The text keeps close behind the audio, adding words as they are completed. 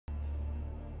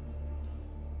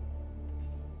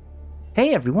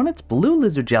Hey everyone, it's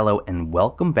BlueLizardJello and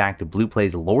welcome back to Blue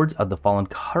Plays Lords of the Fallen,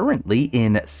 currently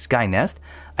in Skynest.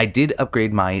 I did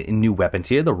upgrade my new weapons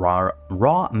here, the Raw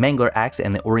Mangler Axe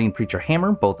and the Orient Preacher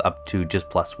Hammer, both up to just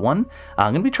 +1.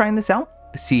 I'm going to be trying this out,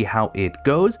 see how it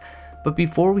goes. But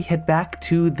before we head back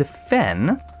to the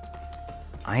Fen,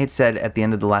 I had said at the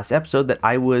end of the last episode that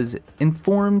I was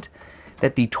informed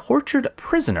that the tortured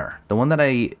prisoner, the one that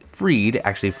I freed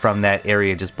actually from that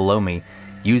area just below me,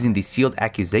 using the sealed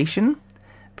accusation,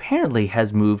 apparently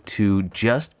has moved to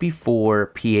just before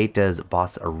Pieta's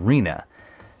boss arena.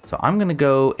 So I'm going to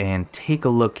go and take a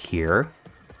look here.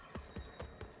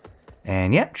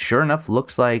 And yeah, sure enough,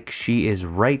 looks like she is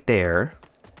right there.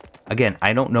 Again,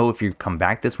 I don't know if you come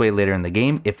back this way later in the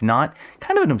game. If not,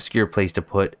 kind of an obscure place to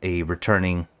put a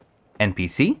returning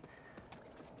NPC.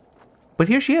 But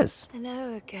here she is.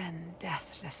 Hello again,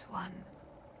 deathless one.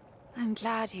 I'm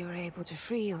glad you were able to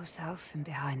free yourself from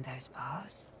behind those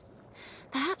bars.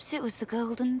 Perhaps it was the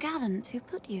Golden Gallant who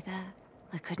put you there.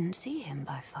 I couldn't see him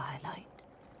by firelight.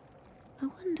 I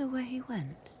wonder where he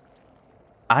went.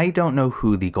 I don't know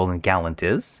who the Golden Gallant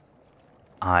is.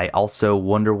 I also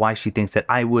wonder why she thinks that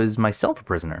I was myself a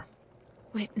prisoner.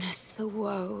 Witness the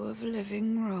woe of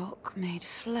living rock made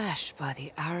flesh by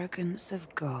the arrogance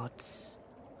of gods.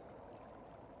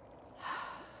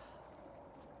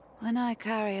 When I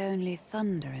carry only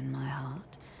thunder in my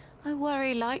heart, I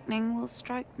worry lightning will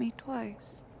strike me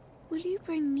twice. Will you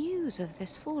bring news of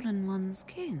this fallen one's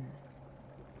kin?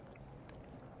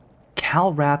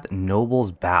 Calrath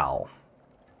Noble's Bow.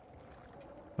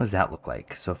 What does that look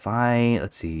like? So if I,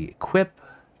 let's see, equip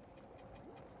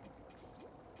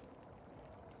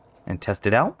and test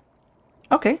it out.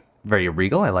 Okay, very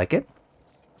regal, I like it.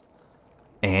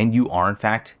 And you are in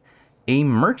fact a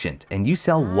merchant, and you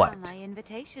sell what? My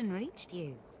invitation reached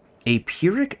you. A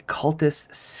Pyrrhic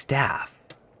cultist staff.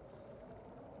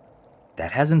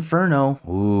 That has Inferno.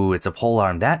 Ooh, it's a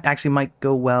polearm. That actually might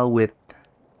go well with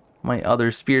my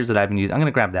other spears that I've been using. I'm going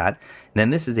to grab that. Then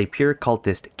this is a Pyrrhic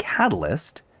cultist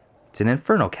catalyst. It's an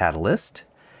Inferno catalyst.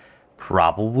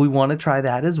 Probably want to try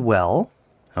that as well.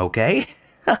 Okay.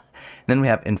 Then we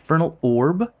have Infernal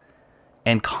Orb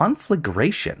and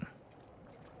Conflagration.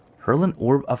 Hurl an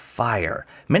orb of fire.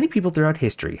 Many people throughout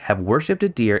history have worshipped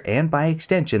Adyr and by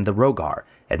extension the Rogar,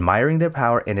 admiring their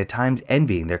power and at times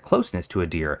envying their closeness to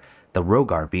Adyr, the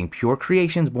Rogar being pure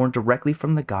creations born directly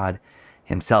from the god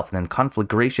himself. And then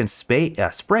Conflagration spray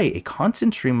a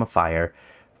constant stream of fire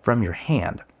from your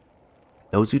hand.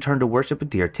 Those who turn to worship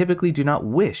Adyr typically do not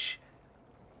wish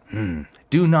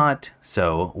do not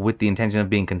so with the intention of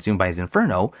being consumed by his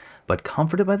inferno, but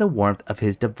comforted by the warmth of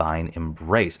his divine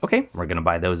embrace. Okay, we're going to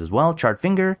buy those as well. Charred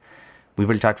Finger. We've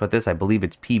already talked about this. I believe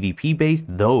it's PvP based.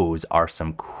 Those are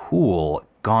some cool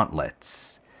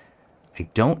gauntlets. I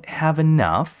don't have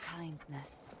enough,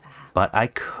 but I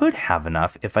could have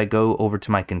enough if I go over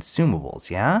to my consumables,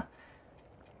 yeah?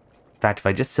 In fact, if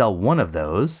I just sell one of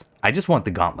those, I just want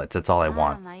the gauntlets. That's all I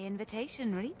want. My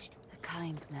invitation reached.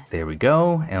 Kindness. There we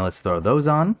go, and let's throw those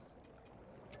on.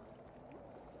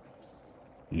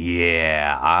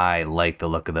 Yeah, I like the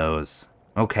look of those.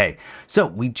 Okay, so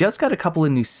we just got a couple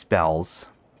of new spells.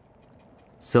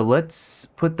 So let's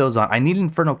put those on. I need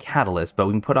Infernal Catalyst, but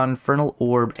we can put on Infernal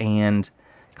Orb and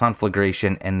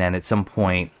Conflagration, and then at some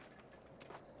point,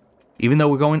 even though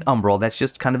we're going Umbral, that's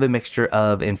just kind of a mixture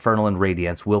of Infernal and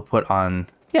Radiance. We'll put on,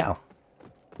 yeah,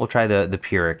 we'll try the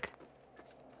Pyrrhic.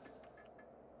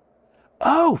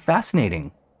 Oh,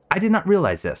 fascinating. I did not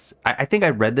realize this. I think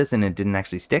I read this and it didn't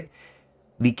actually stick.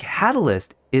 The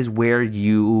Catalyst is where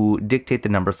you dictate the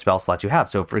number of spell slots you have.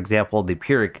 So, for example, the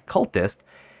Pyrrhic Cultist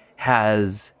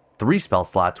has 3 spell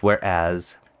slots,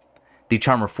 whereas the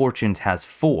Charmer Fortunes has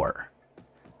 4.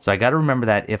 So I got to remember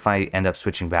that if I end up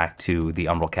switching back to the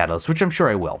Umbral Catalyst, which I'm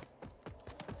sure I will.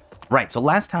 Right, so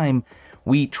last time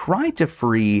we tried to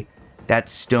free that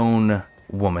stone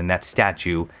woman, that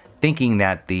statue, thinking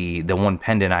that the one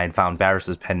pendant I had found,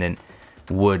 Barris's pendant,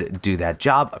 would do that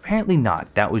job. Apparently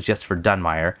not. That was just for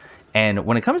Dunmire. And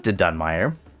when it comes to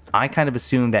Dunmire, I kind of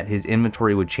assumed that his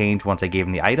inventory would change once I gave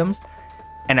him the items,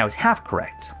 and I was half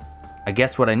correct. I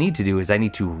guess what I need to do is I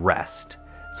need to rest.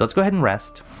 So let's go ahead and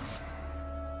rest.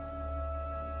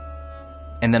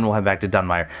 And then we'll head back to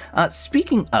Dunmire.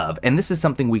 Speaking of, and this is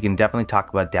something we can definitely talk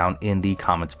about down in the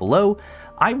comments below,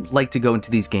 I like to go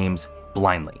into these games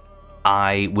blindly.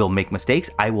 I will make mistakes.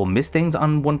 I will miss things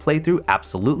on one playthrough,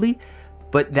 absolutely.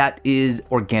 But that is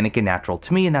organic and natural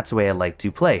to me, and that's the way I like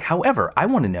to play. However, I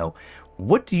want to know,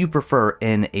 what do you prefer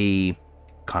in a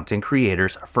content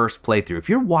creator's first playthrough? If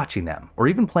you're watching them, or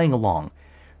even playing along,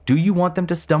 do you want them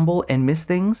to stumble and miss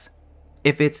things?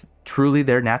 if it's truly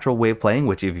their natural way of playing,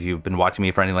 which if you've been watching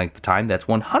me for any length of time, that's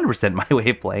 100% my way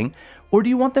of playing, or do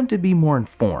you want them to be more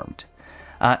informed?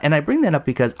 And I bring that up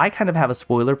because I kind of have a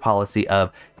spoiler policy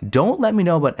of don't let me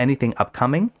know about anything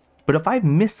upcoming, but if I've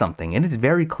missed something and it's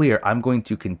very clear I'm going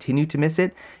to continue to miss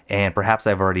it, and perhaps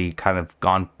I've already kind of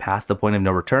gone past the point of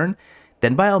no return,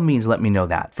 then by all means let me know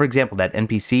that. For example, that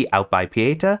NPC out by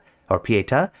Pieta,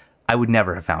 I would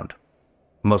never have found,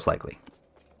 most likely.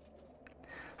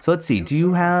 So let's see, do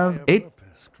you have... It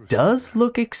does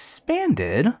look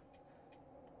expanded.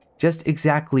 Just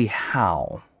exactly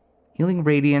how? Healing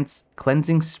Radiance,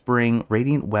 Cleansing Spring,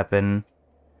 Radiant Weapon.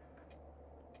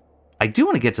 I do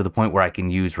want to get to the point where I can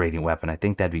use Radiant Weapon. I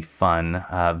think that'd be fun.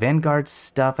 Vanguard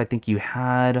stuff, I think you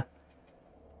had...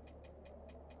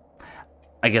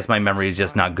 I guess my memory is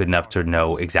just not good enough to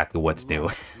know exactly what's new.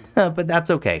 But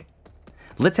that's okay.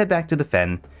 Let's head back to the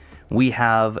Fen. We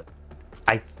have,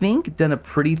 I think, done a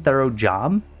pretty thorough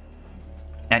job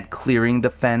at clearing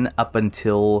the Fen up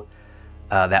until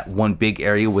that one big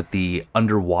area with the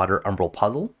underwater umbral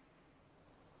puzzle.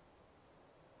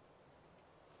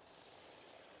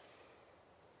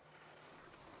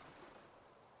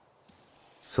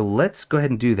 So let's go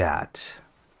ahead and do that.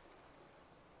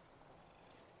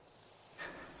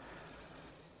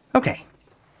 Okay.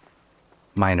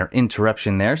 Minor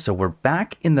interruption there. So we're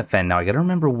back in the Fen now. I gotta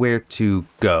remember where to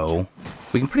go.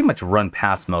 We can pretty much run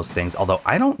past most things, although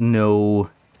I don't know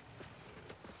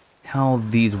how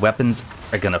these weapons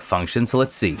are gonna function. So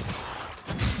let's see.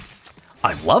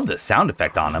 I love the sound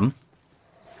effect on them.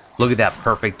 Look at that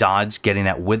perfect dodge, getting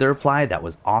that wither apply. That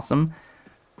was awesome.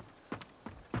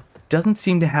 Doesn't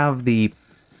seem to have the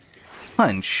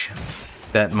punch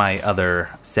that my other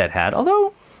set had,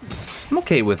 although I'm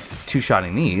okay with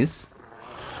two-shotting these.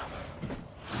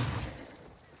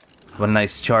 What a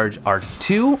nice charge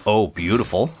R2. Oh,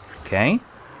 beautiful. Okay.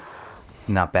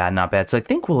 Not bad, not bad. So I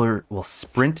think we'll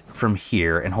sprint from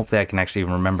here, and hopefully I can actually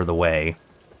remember the way.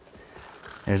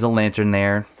 There's a lantern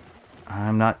there.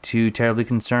 I'm not too terribly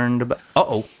concerned about...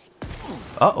 Uh-oh.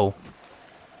 Uh-oh.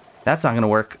 That's not going to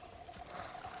work.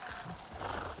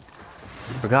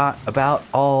 Forgot about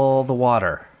all the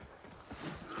water.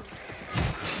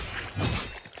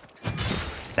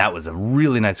 That was a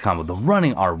really nice combo. The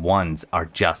running R1s are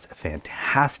just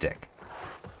fantastic.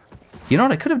 You know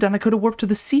what I could have done? I could have warped to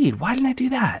the seed. Why didn't I do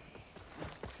that?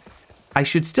 I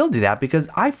should still do that because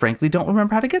I frankly don't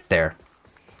remember how to get there.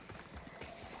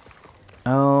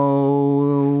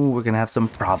 Oh, we're gonna have some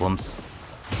problems.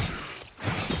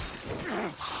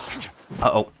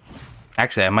 Uh-oh.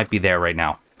 Actually, I might be there right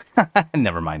now.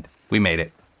 Never mind. We made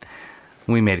it.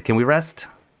 We made it. Can we rest?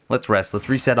 Let's rest. Let's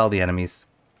reset all the enemies.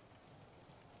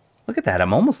 Look at that.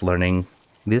 I'm almost learning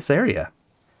this area.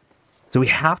 So we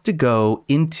have to go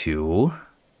into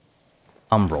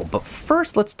Umbral. But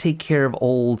first, let's take care of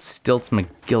old Stilts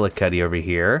McGillicuddy over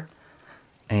here.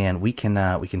 And we can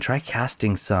try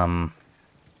casting some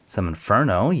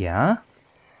Inferno, yeah.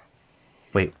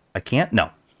 Wait, I can't? No,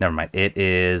 never mind. It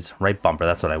is right bumper.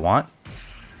 That's what I want.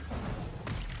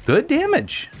 Good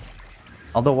damage.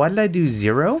 Although, why did I do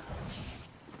 0?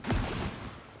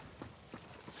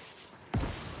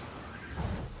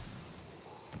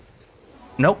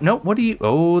 Nope, nope. What do you...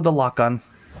 Oh, the lock-on.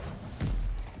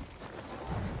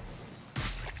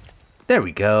 There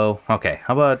we go. Okay,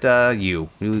 how about you?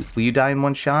 Will you die in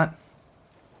one shot?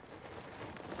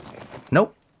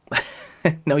 Nope.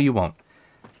 No, you won't.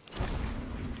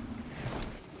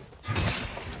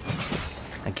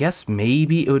 I guess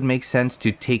maybe it would make sense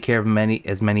to take care of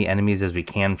as many enemies as we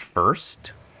can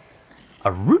first.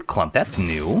 A root clump, that's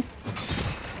new.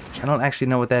 I don't actually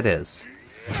know what that is.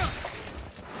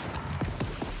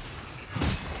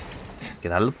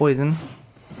 Get out of the poison.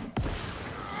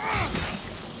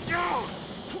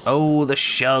 Oh, the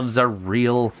shoves are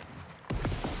real.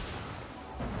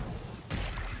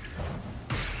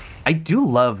 I do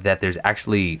love that there's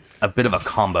actually a bit of a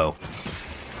combo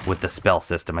with the spell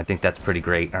system. I think that's pretty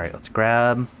great. All right, let's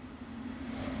grab.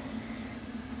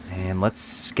 And let's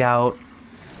scout.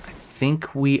 I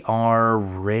think we are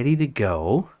ready to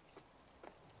go.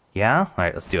 Yeah? All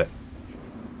right, let's do it.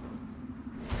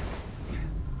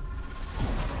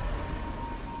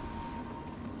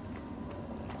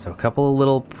 So a couple of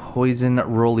little poison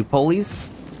roly-polies.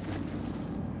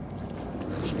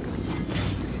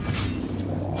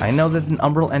 I know that an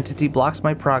umbral entity blocks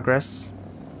my progress.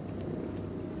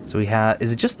 So we have...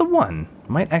 Is it just the one?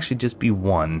 Might actually just be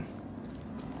one.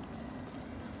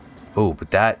 Oh, but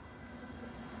that...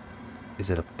 Is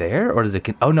it up there? Or does it...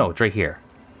 Oh, no, it's right here.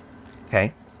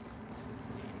 Okay.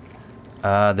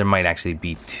 There might actually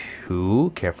be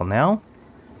two. Careful now.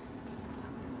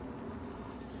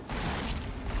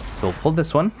 So we'll pull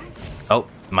this one. Oh,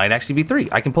 might actually be 3.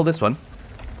 I can pull this one.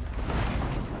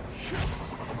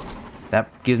 That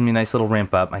gives me a nice little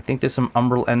ramp up. I think there's some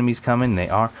umbral enemies coming. They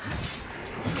are.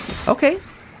 Okay.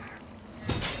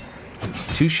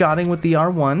 2-shotting with the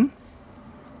R1.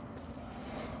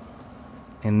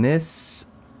 And this...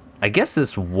 I guess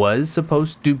this was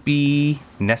supposed to be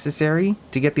necessary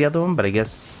to get the other one, but I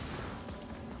guess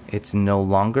it's no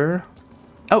longer.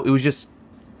 Oh, it was just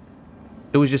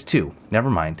 2. Never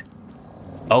mind.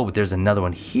 Oh, but there's another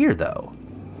one here, though.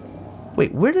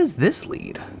 Wait, where does this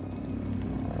lead?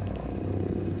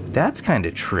 That's kind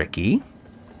of tricky.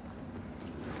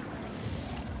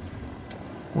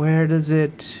 Where does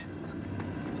it...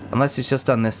 Unless it's just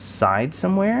on this side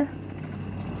somewhere?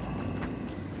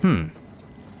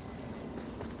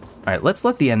 Alright, let's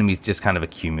let the enemies just kind of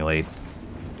accumulate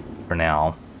for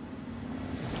now.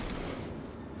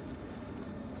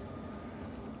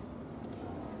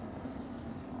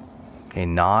 Okay,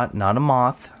 not a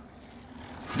moth.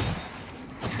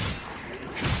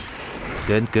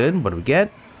 Good, good. What do we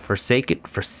get?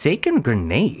 Forsaken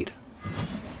grenade.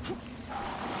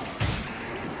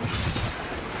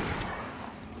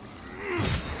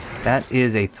 That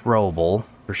is a throwable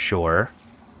for sure.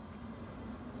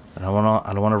 I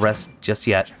don't wanna rest just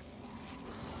yet.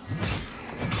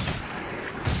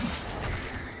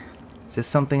 Is this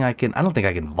something I can... I don't think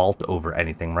I can vault over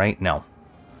anything, right? No.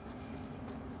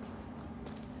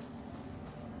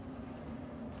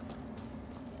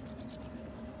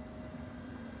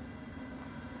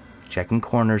 Checking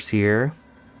corners here.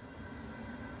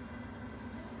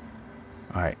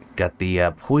 Alright, got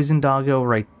the poison doggo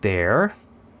right there.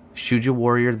 Shuja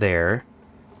warrior there.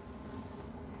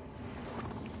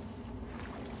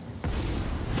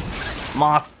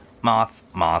 Moth, moth,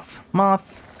 moth,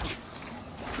 moth.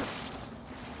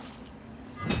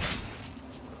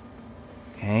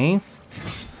 Okay.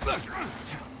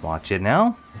 Watch it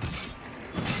now.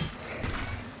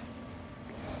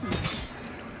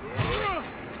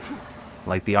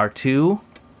 Like the R2.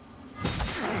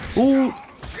 Ooh,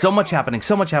 so much happening,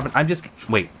 so much happening. I'm just...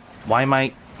 Wait, why am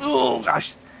I... Oh,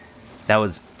 gosh. That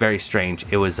was very strange.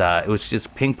 It was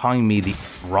just ping-ponging me the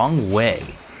wrong way.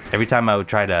 Every time I would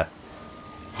try to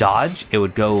dodge, it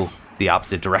would go the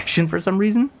opposite direction for some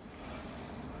reason.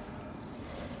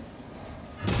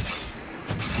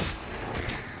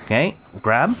 Okay,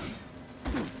 grab.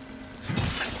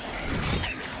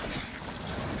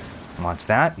 Watch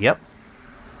that, yep.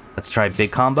 Let's try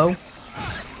big combo.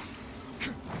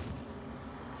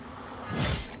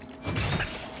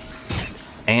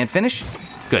 And finish.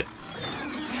 Good.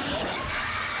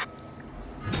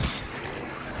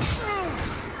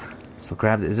 So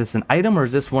grab, is this an item or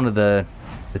is this one of the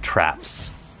traps?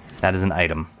 That is an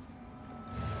item.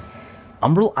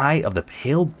 Umbral Eye of the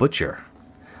Pale Butcher.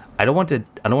 I don't want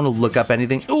to look up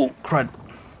anything. Oh, crud.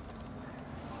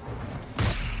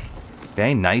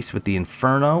 Okay, nice with the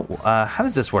Inferno. How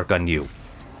does this work on you?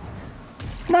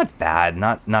 Not bad,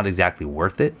 not exactly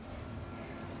worth it.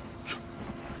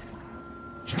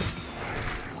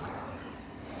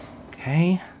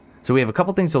 Okay, so we have a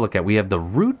couple things to look at. We have the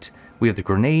root, we have the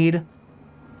grenade.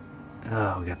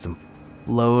 Oh, we got some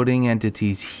floating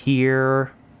entities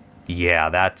here. Yeah,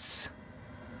 that's...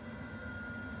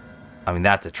 I mean,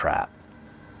 that's a trap.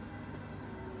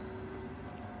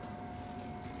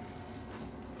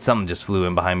 Something just flew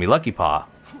in behind me. Lucky Paw.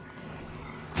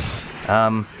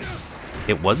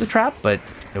 It was a trap, but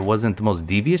it wasn't the most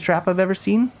devious trap I've ever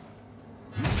seen.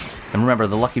 And remember,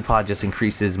 the Lucky Paw just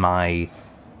increases my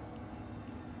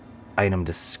item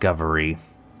discovery.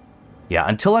 Yeah,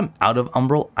 until I'm out of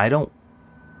Umbral, I don't...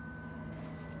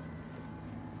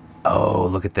 Oh,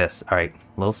 look at this. All right,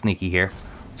 a little sneaky here.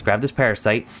 Let's grab this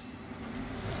parasite.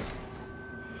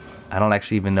 I don't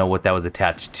actually even know what that was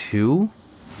attached to.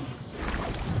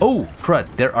 Oh,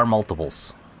 crud, there are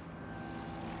multiples.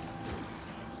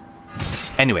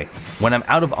 Anyway, when I'm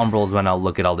out of Umbral is when I'll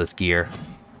look at all this gear.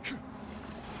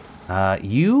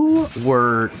 You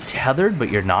were tethered, but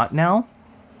you're not now.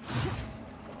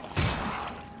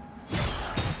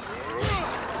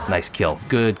 Nice kill.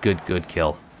 Good, good, good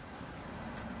kill.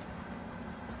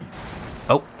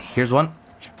 Oh, here's one.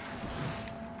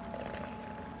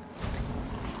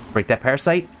 Break that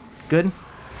parasite. Good.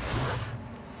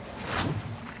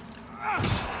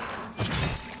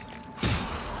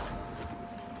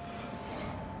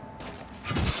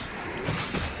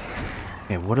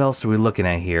 Okay, what else are we looking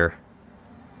at here?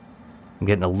 I'm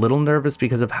getting a little nervous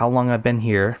because of how long I've been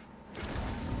here.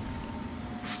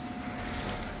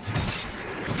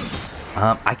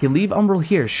 I can leave Umbral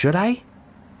here, should I?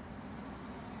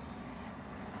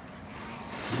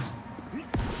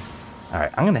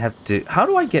 Alright, I'm gonna have to... How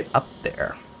do I get up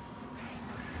there?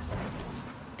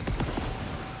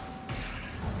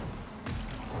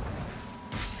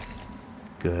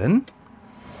 Good.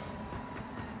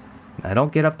 I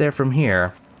don't get up there from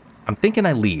here. I'm thinking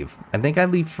I leave. I think I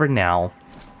leave for now.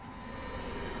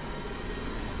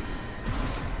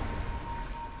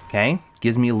 Okay,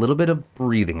 gives me a little bit of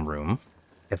breathing room,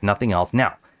 if nothing else.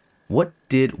 Now, what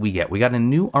did we get? We got a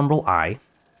new umbral eye.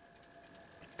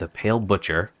 The Pale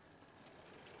Butcher.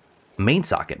 Main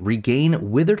socket. Regain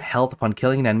withered health upon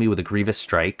killing an enemy with a grievous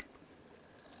strike.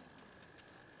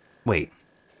 Wait.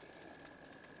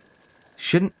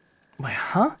 Shouldn't... Wait,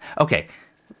 huh? Okay.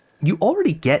 You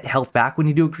already get health back when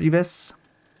you do a grievous.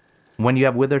 When you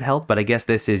have withered health, but I guess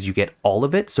this is you get all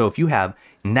of it. So if you have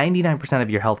 99%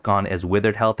 of your health gone as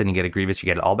withered health and you get a grievous, you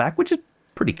get it all back, which is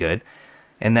pretty good.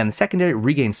 And then the secondary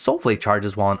regains soulflake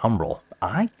charges while on umbral.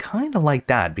 I kind of like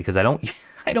that because I don't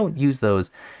I don't use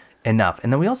those enough.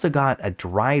 And then we also got a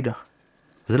dried...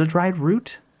 Was it a dried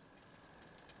root?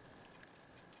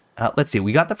 Let's see.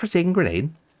 We got the Forsaken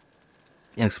Grenade.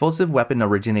 An explosive weapon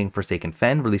originating Forsaken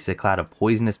Fen releases a cloud of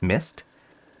poisonous mist.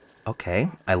 Okay,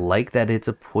 I like that it's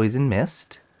a poison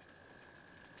mist.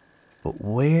 But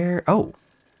where... Oh,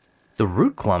 the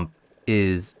root clump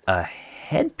is a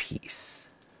headpiece.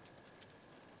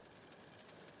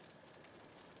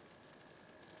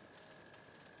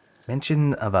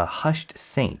 Mention of a hushed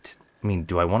saint. I mean,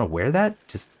 do I want to wear that?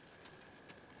 Just...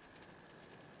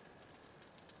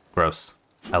 Gross.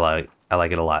 I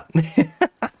like it a lot.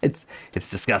 It's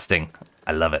disgusting.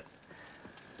 I love it.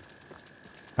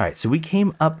 All right, so we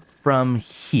came up from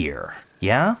here,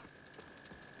 yeah?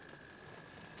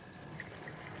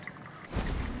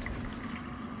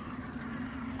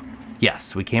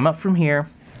 Yes, we came up from here.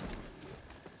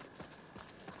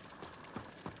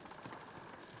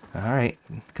 All right,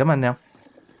 come on now.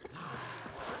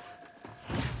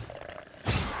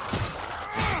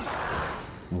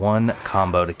 One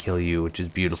combo to kill you, which is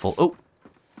beautiful. Oh!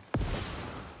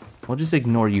 We'll just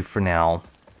ignore you for now.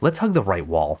 Let's hug the right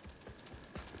wall.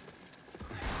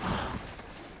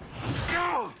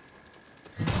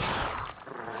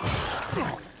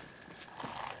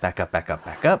 Back up, back up,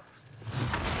 back up.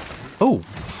 Oh!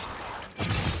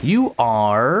 You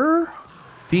are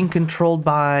being controlled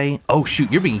by... Oh,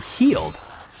 shoot, you're being healed.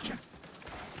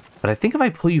 But I think if I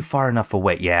pull you far enough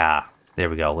away... Yeah, there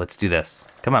we go. Let's do this.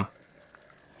 Come on.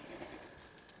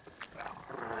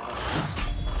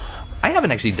 I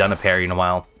haven't actually done a parry in a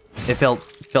while. It felt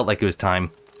like it was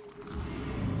time.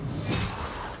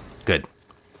 Good.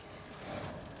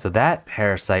 So that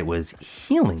parasite was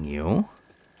healing you.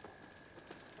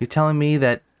 You're telling me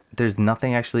that there's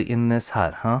nothing actually in this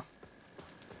hut, huh?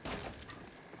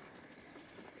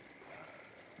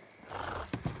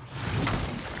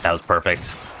 That was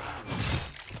perfect.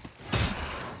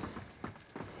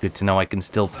 Good to know I can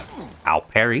still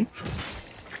out-parry.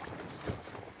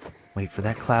 Wait for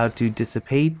that cloud to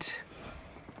dissipate.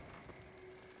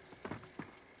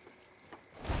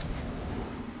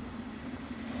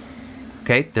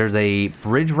 Okay, there's a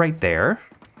bridge right there.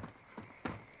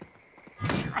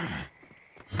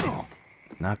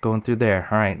 Not going through there.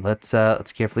 All right, let's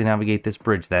carefully navigate this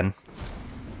bridge then.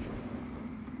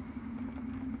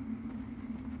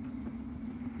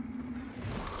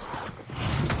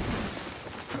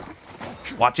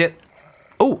 Watch it.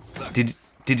 Oh, did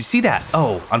you see that?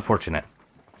 Oh, unfortunate.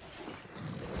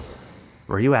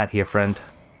 Where are you at here, friend?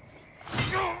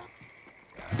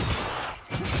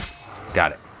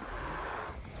 Got it.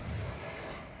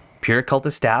 Pure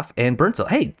cultist staff and burn soul.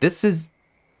 Hey, this is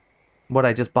what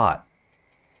I just bought.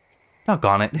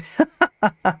 Doggone it.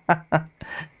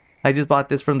 I just bought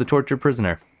this from the tortured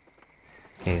prisoner.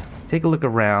 Okay, take a look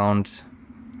around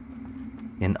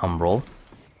in Umbral.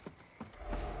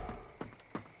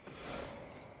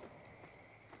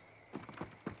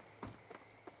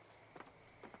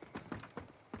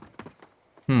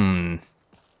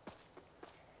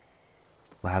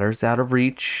 Ladder's out of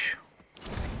reach.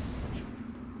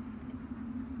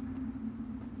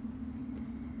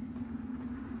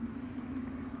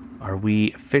 Are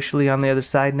we officially on the other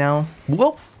side now?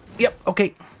 Whoa! Yep,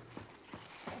 okay.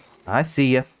 I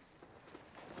see ya.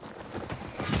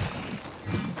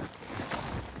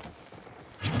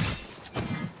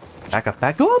 Back up,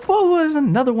 back up. Oh, there's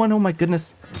another one. Oh my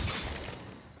goodness.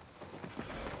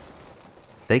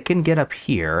 They can get up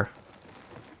here,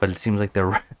 but it seems like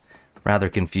they're rather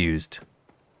confused.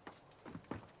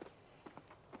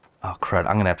 Oh, crud.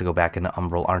 I'm going to have to go back into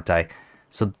Umbral, aren't I?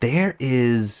 So there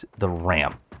is the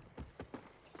ramp.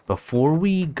 Before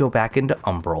we go back into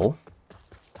Umbral,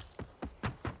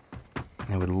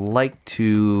 I would like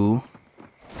to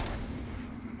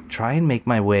try and make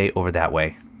my way over that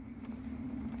way.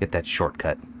 Get that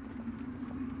shortcut.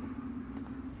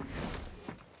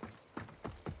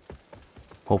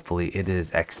 Hopefully it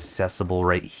is accessible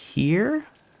right here.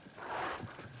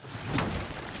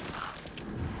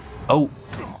 Oh,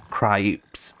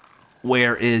 cripes.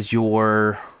 Where's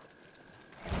your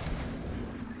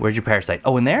parasite?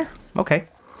 Oh, in there? Okay.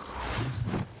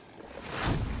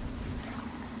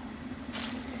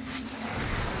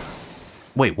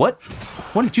 Wait, what?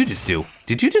 What did you just do?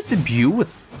 Did you just imbue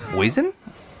with poison?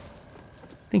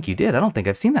 I think you did. I don't think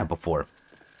I've seen that before.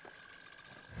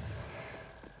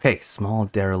 Okay, small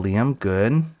derelium,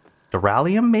 good.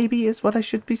 Duralium, maybe, is what I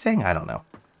should be saying? I don't know.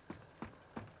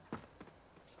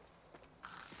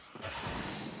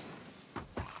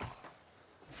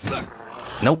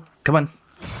 Nope, come on.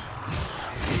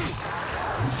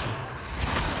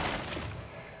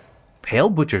 Pale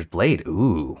Butcher's Blade.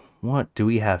 Ooh, what do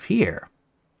we have here?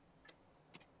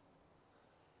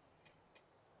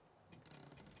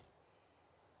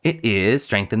 It is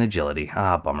Strength and Agility.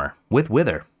 Ah, bummer. With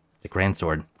Wither. It's a grand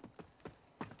sword.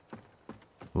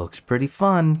 Looks pretty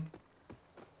fun.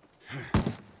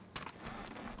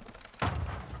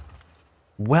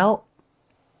 Well,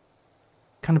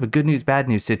 kind of a good news, bad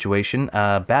news situation.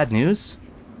 Bad news.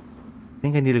 I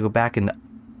think I need to go back into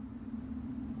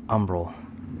Umbral.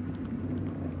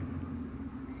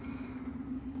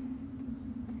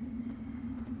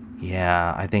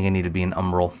 Yeah, I think I need to be in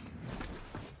Umbral.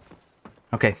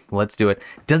 Okay, let's do it.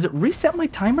 Does it reset my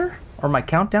timer? Or my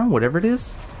countdown? Whatever it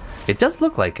is? It does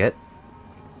look like it.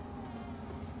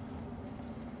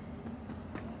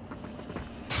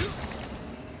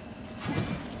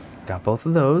 Got both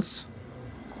of those.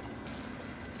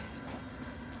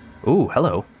 Ooh,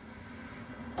 hello.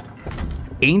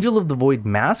 Angel of the Void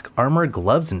mask, armor,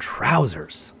 gloves, and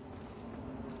trousers.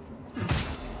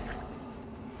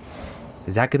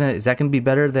 Is that gonna be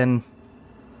better than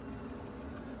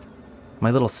my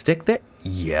little stick there?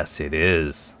 Yes, it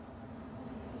is.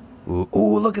 Ooh,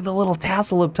 ooh, look at the little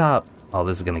tassel up top. Oh,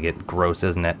 this is gonna get gross,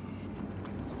 isn't it?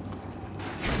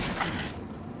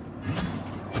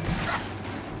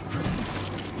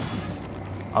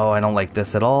 Oh, I don't like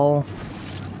this at all.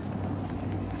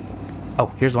 Oh,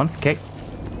 here's one. Okay.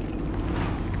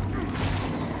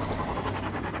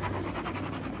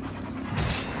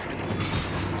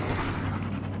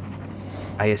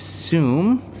 I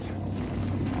assume...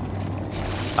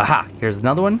 Aha! Here's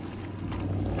another one.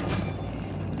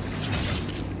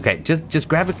 Okay, just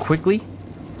grab it quickly.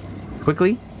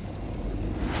 Quickly.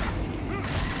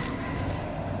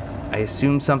 I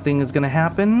assume something is gonna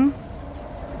happen.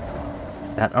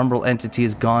 That umbral entity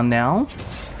is gone now.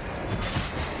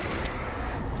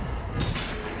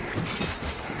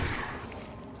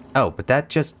 Oh, but that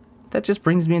just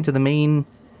brings me into the main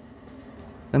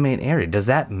area. Does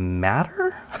that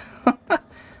matter?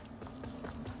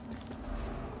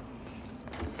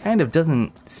 Kind of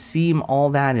doesn't seem all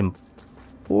that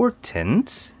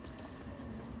important.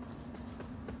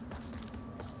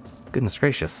 Goodness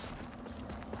gracious.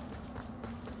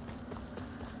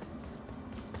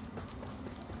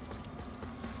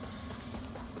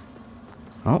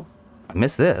 Oh, I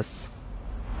missed this.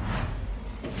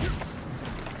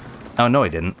 Oh, no, I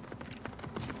didn't.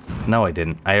 No, I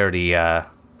didn't. I already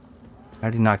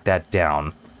knocked that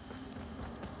down.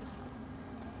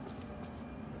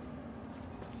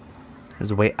 There's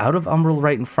a way out of Umbral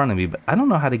right in front of me, but I don't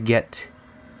know how to get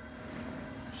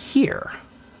here.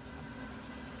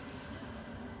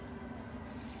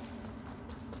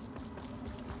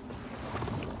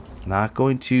 Not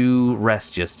going to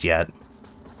rest just yet.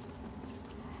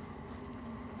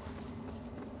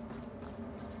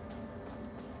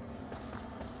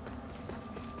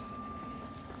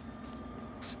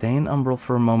 Stay in Umbral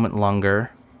for a moment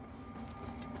longer.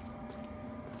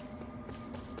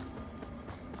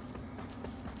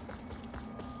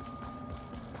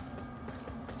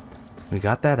 We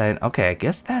got that. Okay, I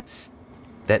guess that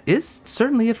is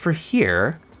certainly it for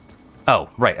here. Oh,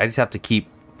 right. I just have to keep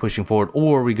pushing forward,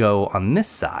 or we go on this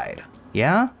side.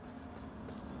 Yeah?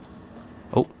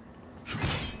 Oh.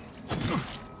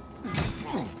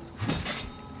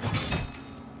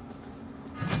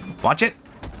 Watch it.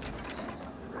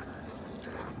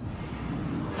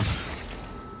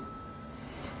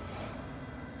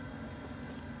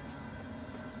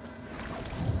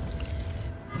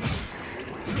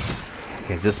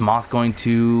 Okay, is this moth going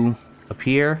to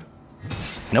appear?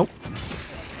 Nope.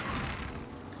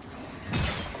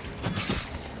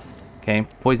 Okay,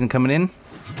 poison coming in.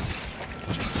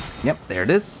 Yep, there it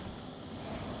is.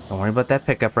 Don't worry about that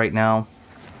pickup right now.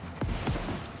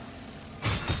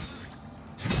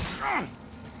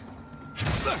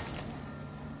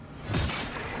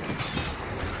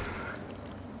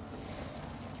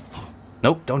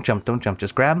 Nope, don't jump, don't jump.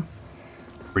 Just grab.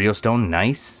 Brio stone,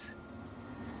 nice.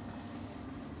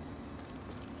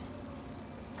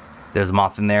 There's a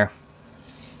moth in there.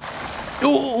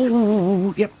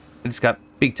 Oh, yep. I just got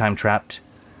big time trapped.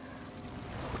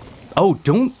 Oh,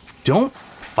 don't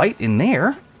fight in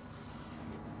there.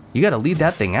 You gotta lead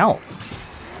that thing out.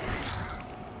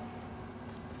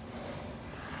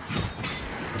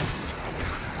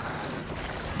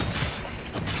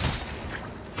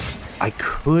 I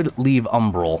could leave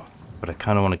Umbral, but I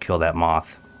kind of want to kill that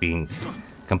moth being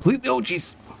completely... Oh,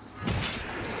 jeez.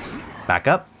 Back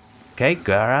up. Okay,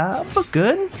 grab.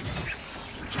 Good.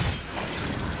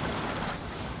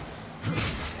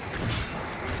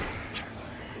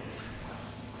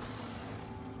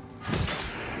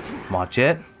 Watch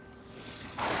it.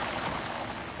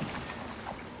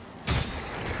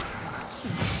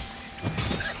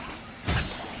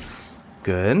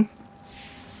 Good.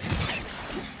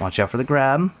 Watch out for the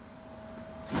grab.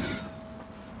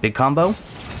 Big combo.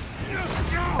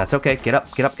 That's okay. Get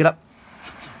up, get up, get up.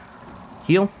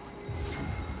 Heal.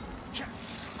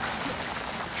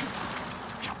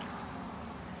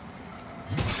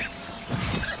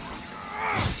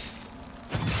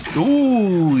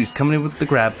 Ooh, he's coming in with the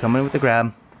grab, coming in with the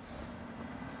grab.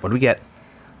 What do we get?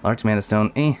 Large mana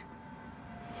stone, eh.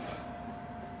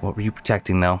 What were you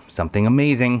protecting, though? Something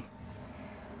amazing.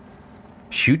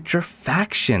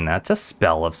 Putrefaction. That's a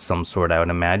spell of some sort, I would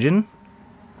imagine.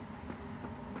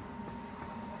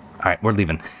 Alright, we're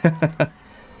leaving.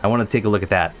 I want to take a look at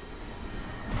that.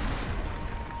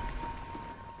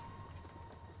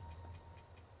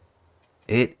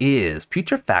 It is.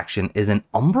 Putrefaction is an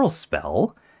umbral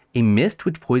spell. A mist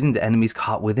which poisons enemies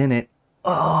caught within it.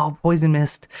 Oh, poison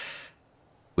mist.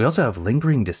 We also have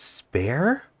Lingering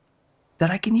Despair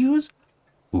that I can use.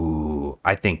 Ooh,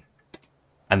 I think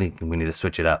we need to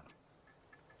switch it up.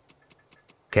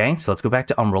 Okay, so let's go back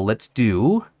to Umbral.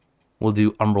 We'll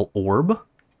do Umbral Orb,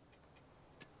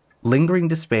 Lingering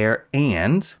Despair,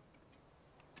 and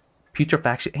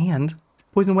Putrefaction, and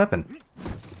Poison Weapon.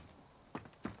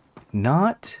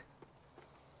 Not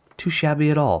too shabby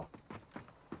at all.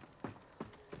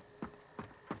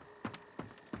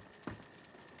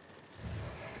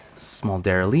 Small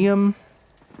Derelium.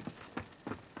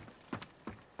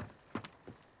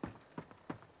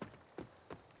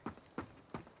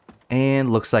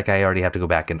 And looks like I already have to go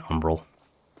back in Umbral.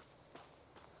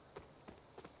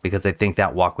 Because I think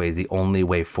that walkway is the only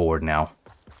way forward now.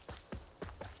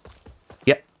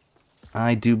 Yep.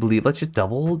 I do believe. Let's just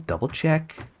double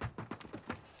check.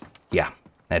 Yeah,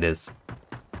 that is.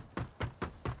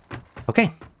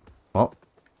 Okay. Well,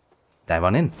 dive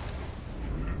on in.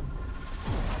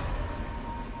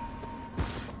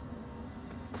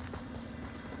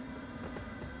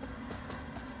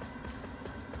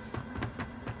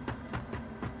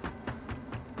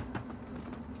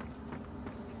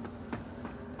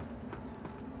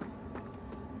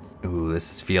 Ooh,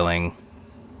 this is feeling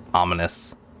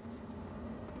ominous.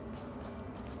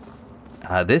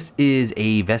 This is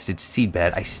a vestige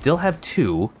seedbed. I still have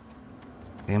 2.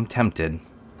 I am tempted.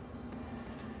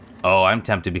 Oh, I'm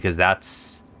tempted because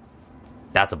that's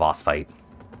a boss fight.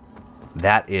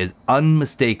 That is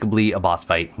unmistakably a boss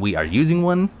fight. We are using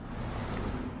one.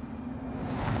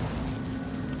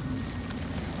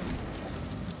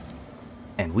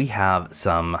 And we have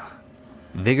some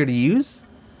vigor to use.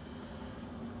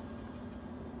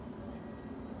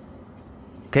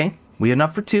 Okay, we have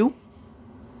enough for 2.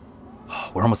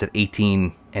 Oh, we're almost at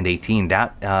 18 and 18.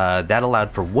 That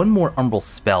allowed for one more umbral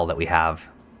spell that we have.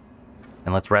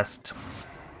 And let's rest.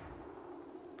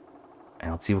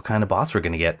 And let's see what kind of boss we're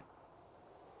gonna get.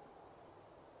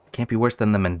 Can't be worse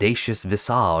than the Mendacious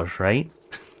Visage, right?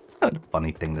 What a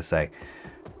funny thing to say.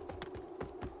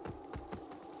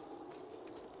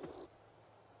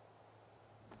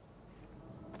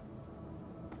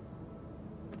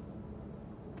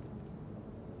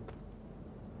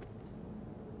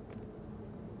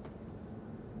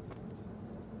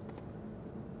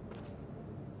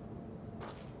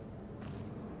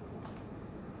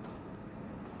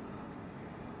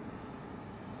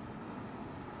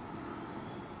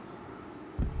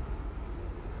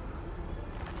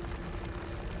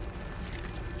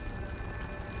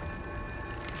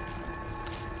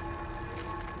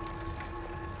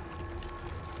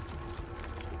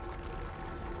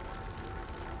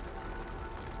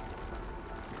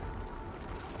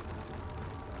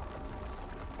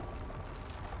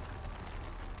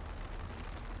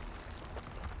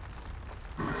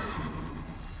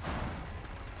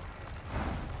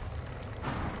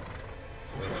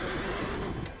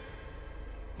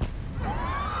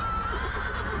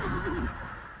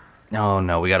 Oh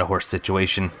no, we got a horse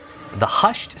situation. The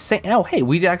hushed say. Oh, hey,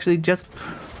 we actually just.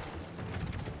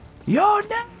 Yo,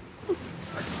 no.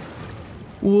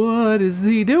 What is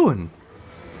he doing?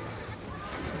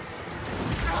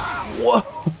 Whoa!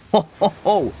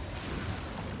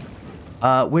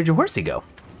 Where'd your horsey go?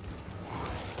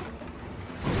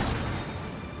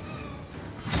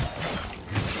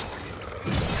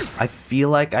 I feel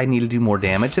like I need to do more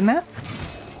damage than that.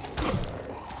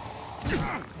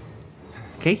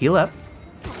 Okay, heal up.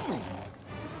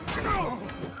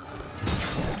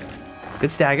 Good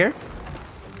stagger.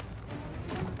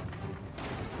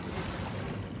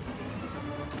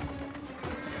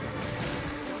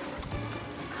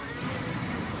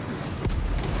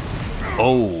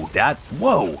 Oh,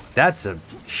 whoa, that's a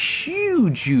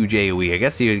huge AoE. I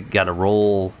guess you gotta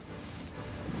roll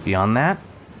beyond that.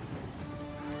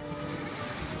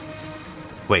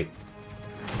 Wait.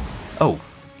 Oh,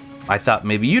 I thought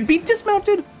maybe you'd be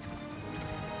dismounted.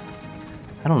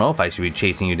 I don't know if I should be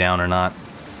chasing you down or not.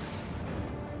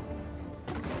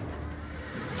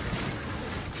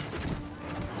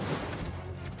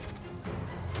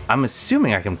 I'm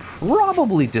assuming I can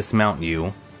probably dismount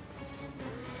you.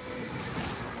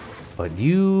 But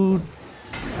you...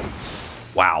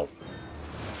 Wow.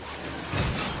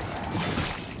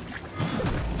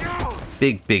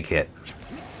 Big hit.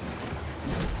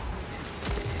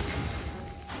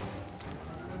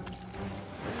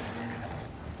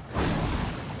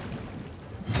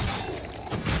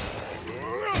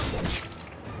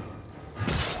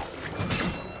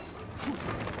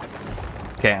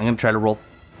 Okay, I'm gonna try to roll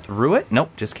through it.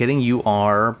 Nope, just kidding. You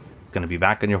are gonna be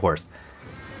back on your horse.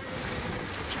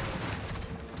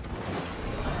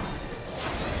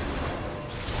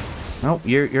 Nope,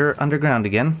 you're underground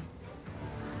again.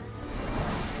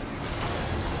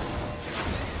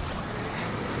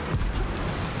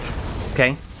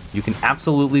 Okay, you can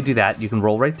absolutely do that. You can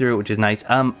roll right through it, which is nice.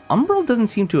 Umbral doesn't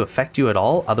seem to affect you at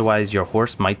all. Otherwise, your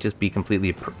horse might just be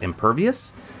completely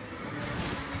impervious.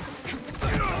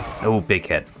 Oh, big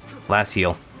hit. Last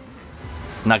heal.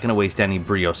 I'm not gonna waste any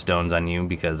brio stones on you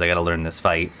because I gotta learn this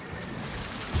fight.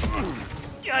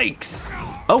 Yikes!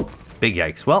 Oh, big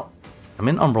yikes. Well, I'm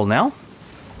in Umbral now.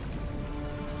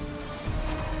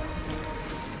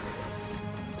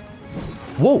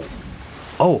 Whoa!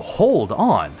 Oh, hold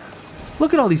on.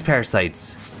 Look at all these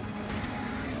parasites.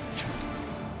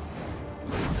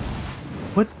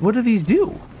 What do these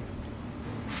do?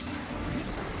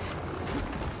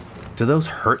 Do those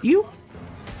hurt you?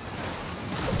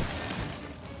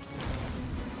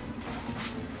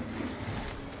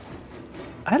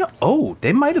 I don't... Oh,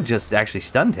 they might have just actually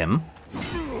stunned him.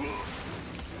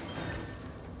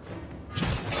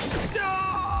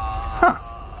 Huh.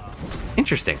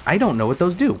 Interesting. I don't know what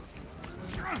those do.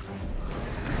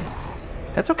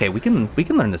 That's okay. We can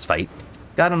learn this fight.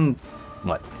 Got him,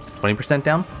 what, 20%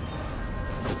 down?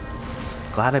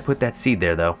 Glad I put that seed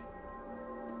there, though.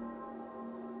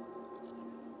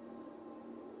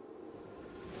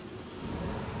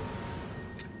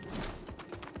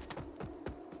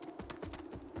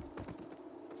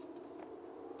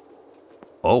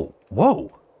 Oh,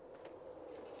 whoa.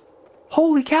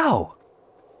 Holy cow.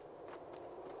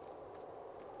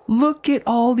 Look at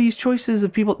all these choices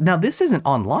of people. Now, this isn't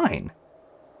online.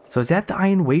 So is that the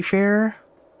Iron Wayfarer?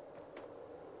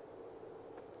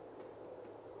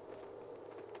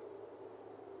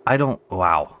 I don't...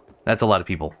 Wow. That's a lot of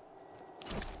people.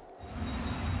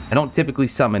 I don't typically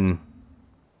summon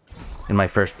in my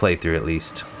first playthrough, at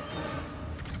least.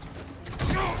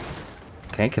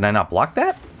 Okay, can I not block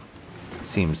that?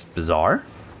 Seems bizarre.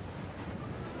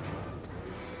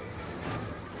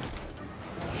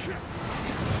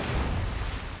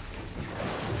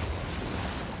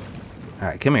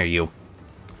 Alright, come here, you.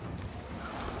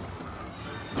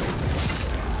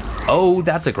 Oh,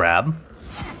 that's a grab.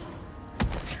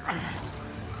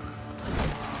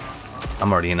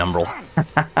 I'm already in Umbral.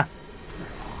 How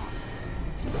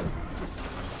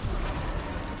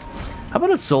about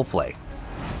a Soul Flay?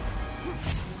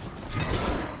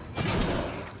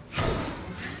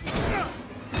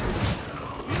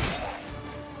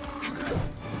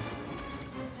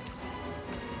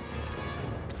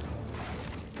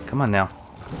 Come on now.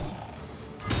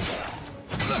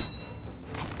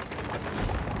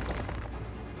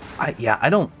 I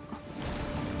don't...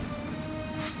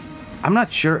 I'm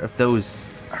not sure if those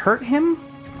hurt him.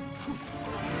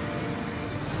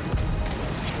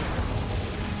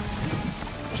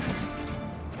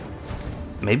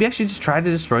 Maybe I should just try to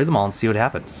destroy them all and see what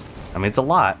happens. I mean, it's a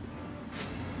lot.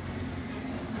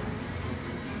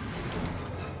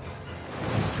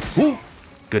 Ooh,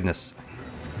 goodness.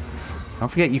 Don't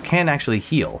forget, you can actually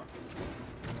heal.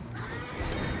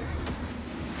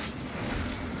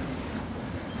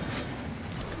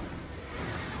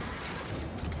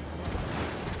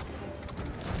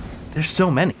 There's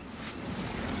so many.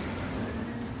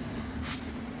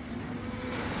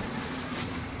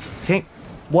 Okay,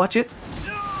 watch it.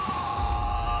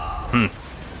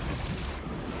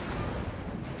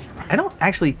 I don't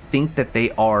actually think that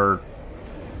they are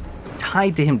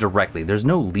tied to him directly. There's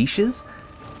no leashes.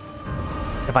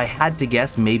 If I had to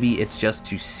guess, maybe it's just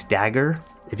to stagger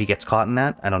if he gets caught in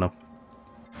that. I don't know.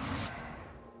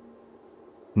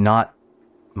 Not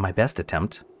my best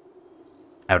attempt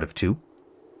out of 2.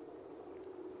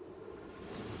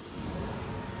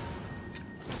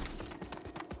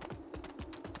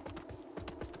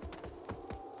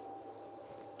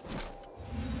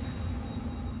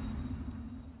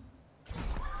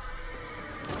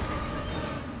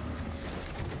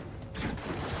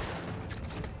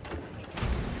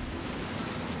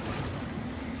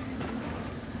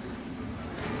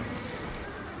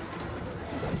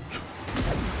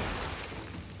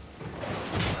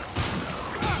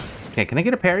 Okay, can I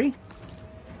get a parry?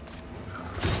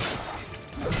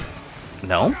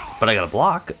 No, but I got a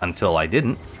block until I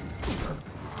didn't.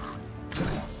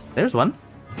 There's one.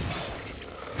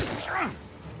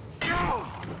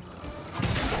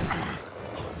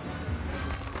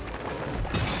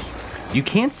 You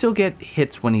can still get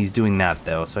hits when he's doing that,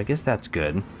 though, so I guess that's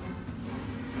good.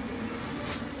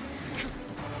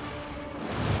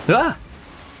 Ah!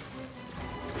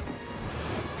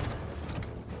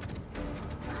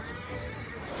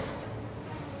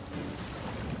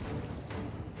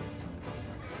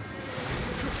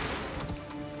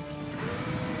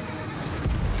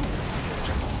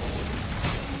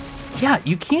 Yeah,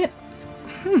 you can't...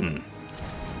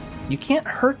 You can't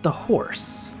hurt the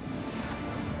horse.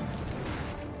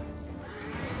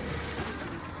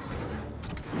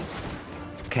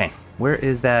 Okay, where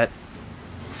is that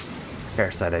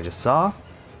parasite I just saw?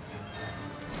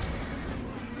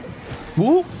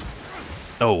 Woo!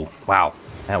 Oh, wow.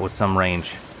 That was some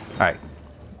range. Alright.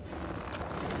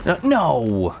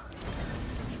 No!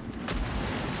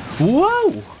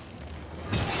 Whoa!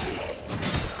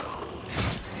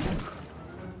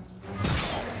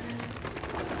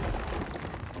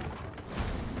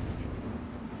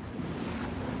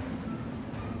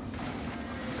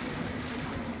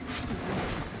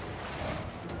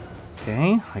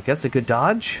 Okay, I guess a good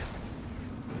dodge.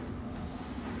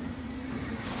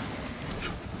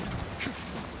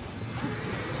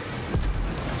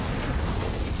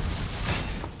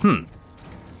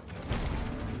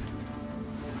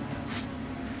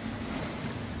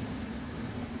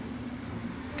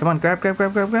 Come on, grab.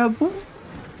 Woo.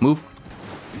 Move.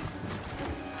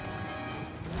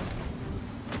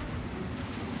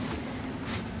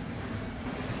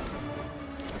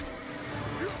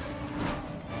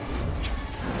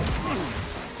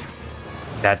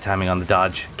 Bad timing on the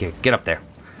dodge. Okay, get up there.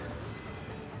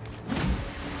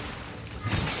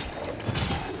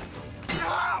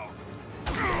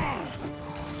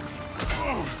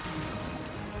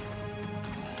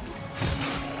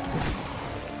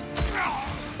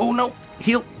 Oh no,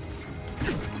 heal.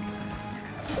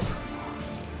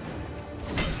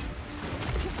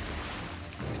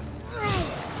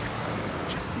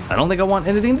 I don't think I want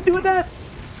anything to do with that.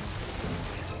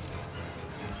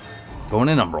 Going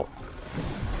in umbral.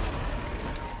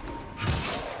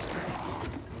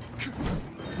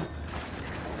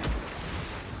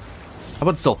 How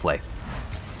about Soulflay?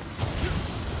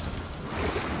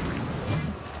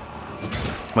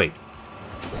 Wait.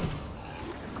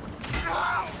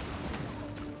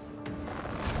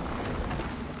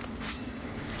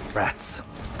 Rats.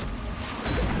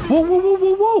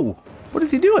 Whoa. What is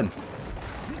he doing?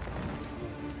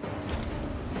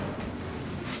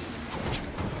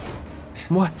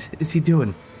 What is he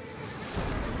doing?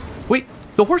 Wait,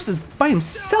 the horse is by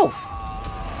himself.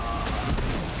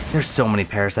 There's so many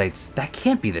parasites. That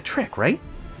can't be the trick, right?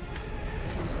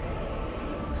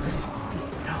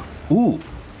 Ooh.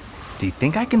 Do you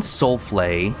think I can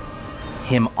Soulflay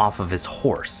him off of his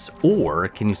horse? Or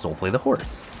can you Soulflay the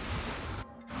horse?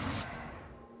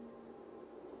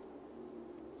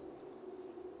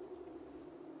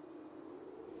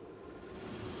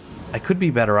 I could be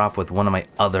better off with one of my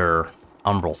other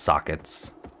umbral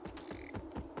sockets.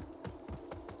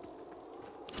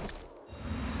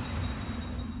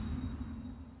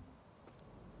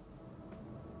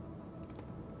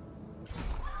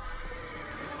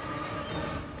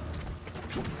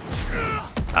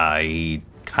 I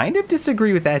kind of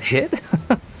disagree with that hit.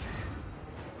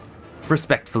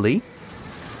 Respectfully.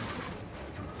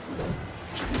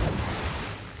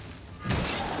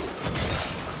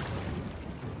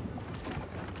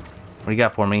 What do you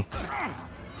got for me?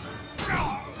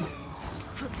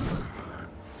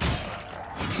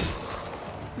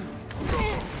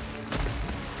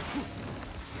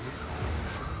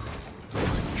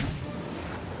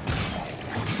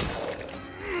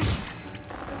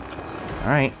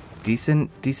 Alright,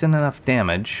 decent enough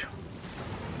damage.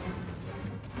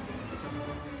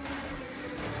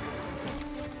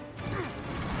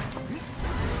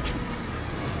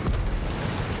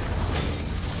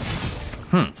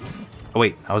 Oh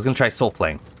wait, I was gonna try Soul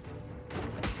Flame.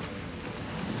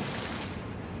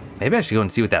 Maybe I should go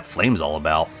and see what that flame's all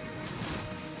about.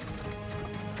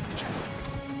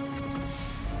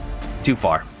 Too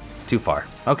far. Too far.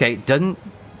 Okay, didn't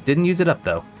use it up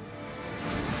though.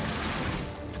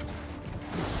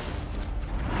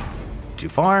 Too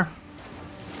far.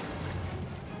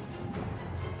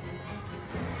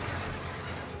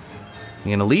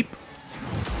 You gonna leap?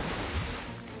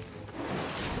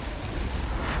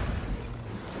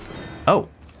 Oh.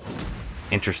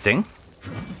 Interesting.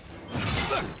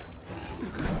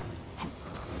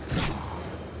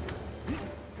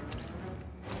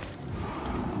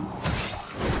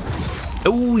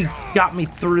 Oh, he got me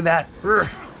through that. Urgh.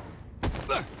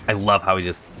 I love how he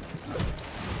just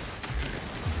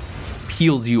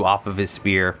peels you off of his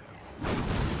spear.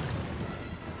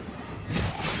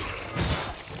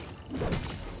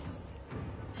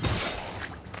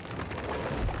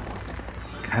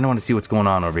 Kind of want to see what's going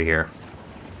on over here.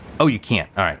 Oh, you can't.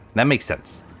 All right, that makes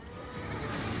sense.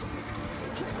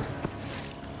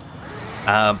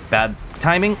 Bad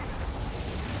timing.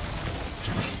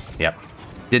 Yep.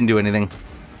 Didn't do anything.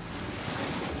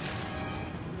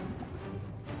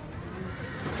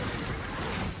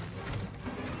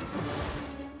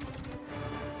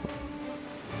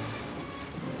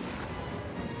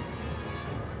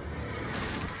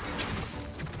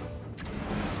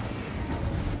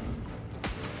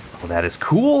 Oh, that is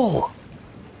cool.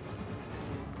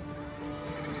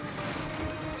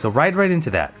 So ride right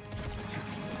into that.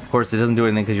 Of course, it doesn't do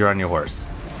anything because you're on your horse.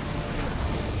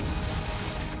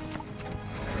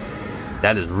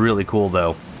 That is really cool,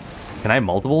 though. Can I have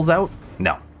multiples out?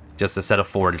 No. Just a set of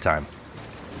 4 at a time.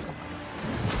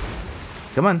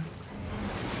 Come on.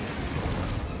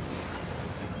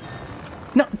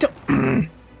 No, don't.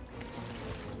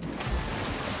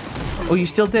 Oh, you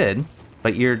still did,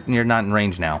 but you're not in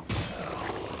range now.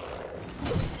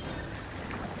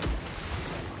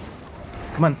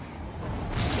 Come on.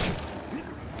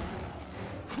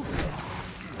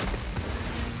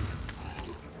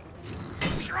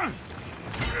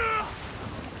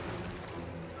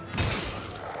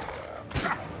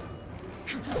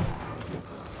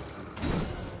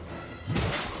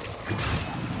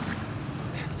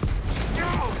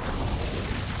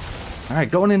 Alright,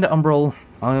 going into Umbral,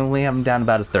 I only have him down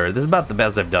about a third. This is about the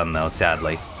best I've done, though,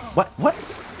 sadly. What? What?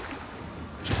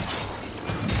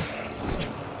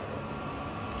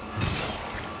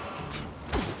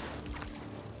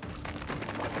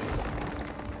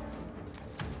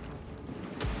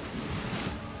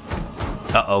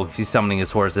 Uh-oh, he's summoning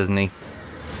his horse, isn't he?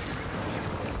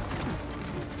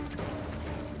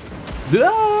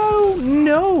 Oh,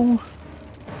 no!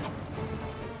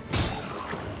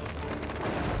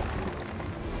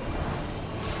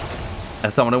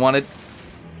 That's someone I wanted.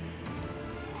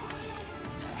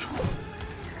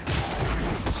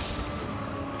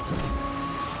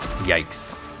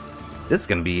 Yikes. This is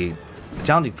gonna be a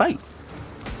challenging fight.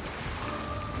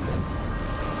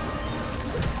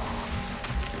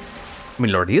 I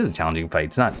mean, Lord, he is a challenging fight.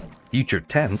 It's not future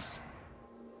tense.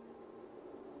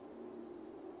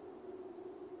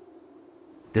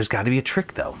 There's got to be a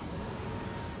trick, though.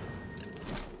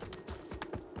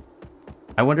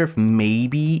 I wonder if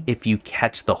maybe if you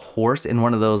catch the horse in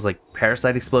one of those, like,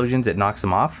 parasite explosions, it knocks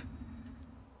him off.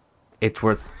 It's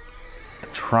worth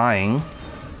trying.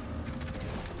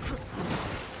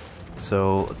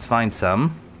 So, let's find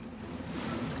some.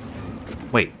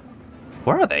 Wait,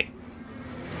 where are they?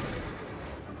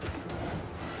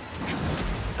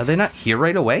 Are they not here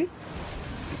right away?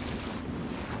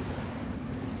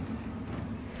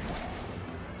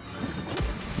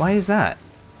 Why is that?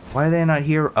 Why are they not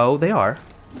here? Oh, they are.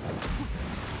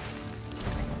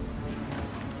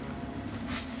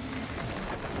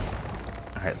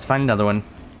 Alright, let's find another one.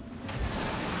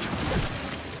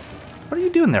 What are you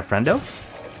doing there, friendo?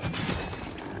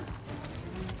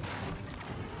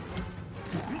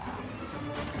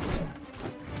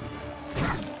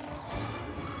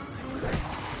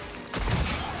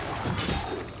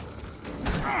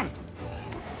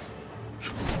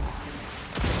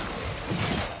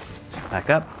 Back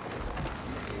up.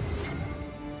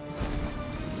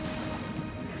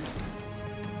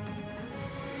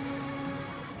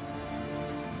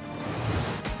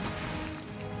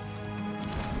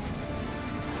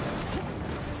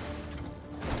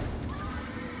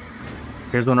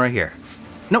 Here's one right here.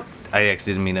 Nope, I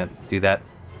actually didn't mean to do that.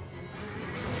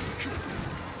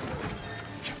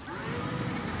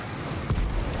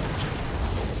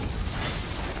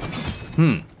 Oh,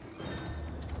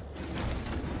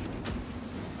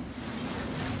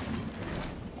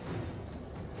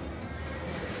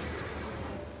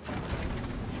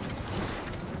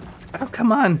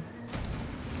 come on.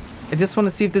 I just want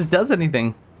to see if this does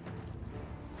anything.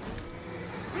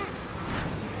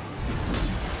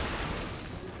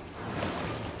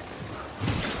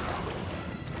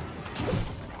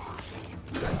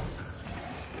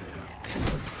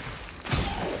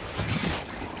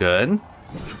 Good.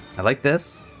 I like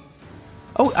this.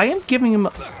 Oh, I am giving him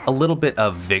a little bit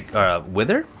of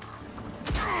wither.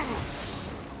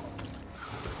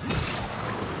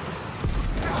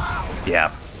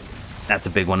 Yeah, that's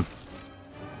a big one.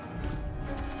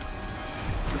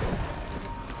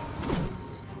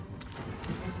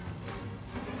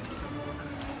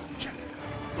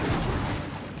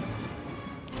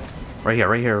 Right here,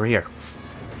 right here, right here.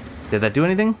 Did that do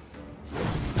anything?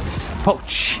 Oh,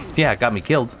 jeez. Yeah, it got me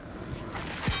killed.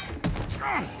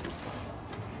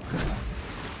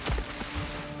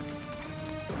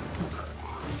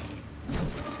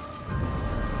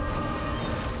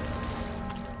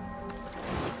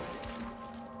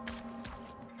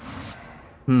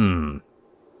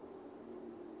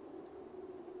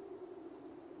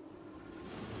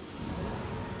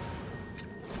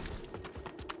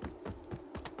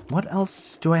 What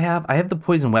else do I have? I have the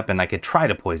poison weapon. I could try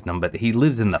to poison him, but he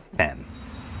lives in the fen.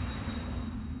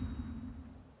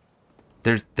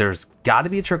 There's got to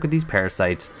be a trick with these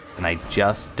parasites, and I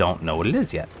just don't know what it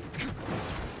is yet.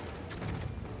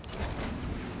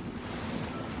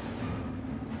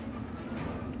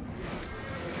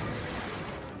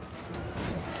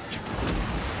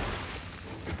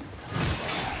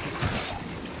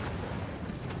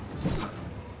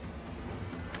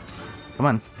 Come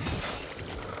on.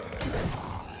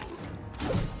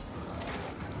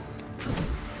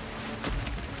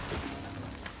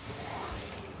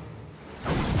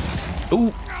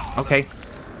 Ooh, okay.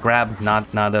 Grab, not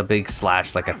a big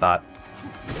slash like I thought.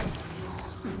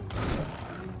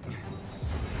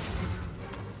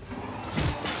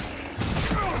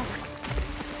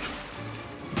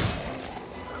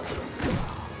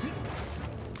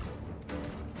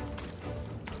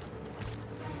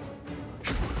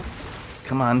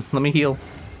 Come on, let me heal.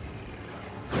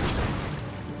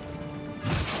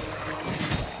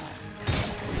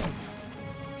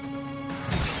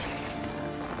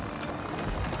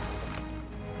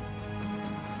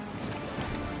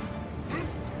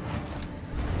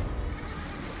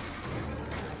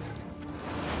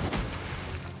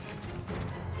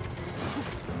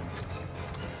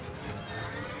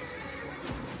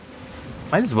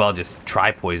 Might as well just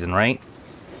try poison, right?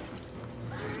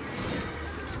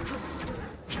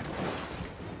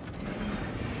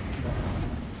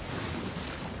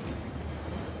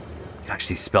 Gosh,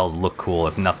 these spells look cool,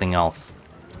 if nothing else.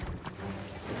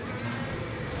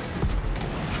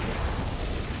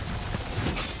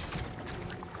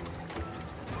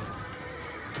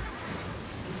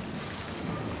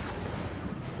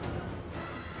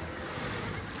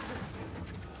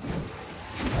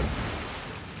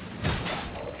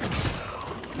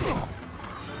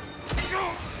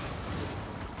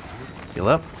 Heal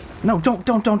up. No,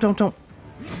 don't.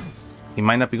 He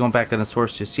might not be going back on his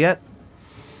horse just yet.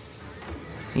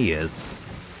 He is.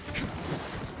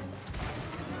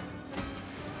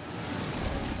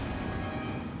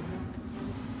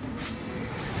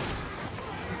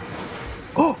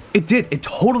 Oh, it did. It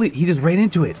totally, he just ran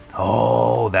into it.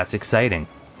 Oh, that's exciting.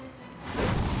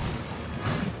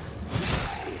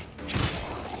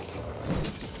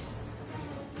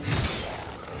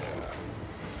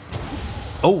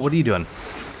 Oh, what are you doing?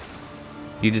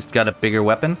 You just got a bigger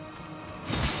weapon?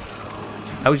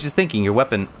 I was just thinking your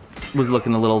weapon was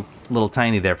looking a little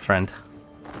tiny there, friend.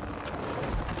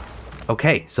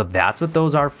 Okay, so that's what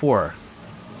those are for.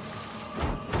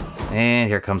 And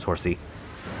here comes Horsey.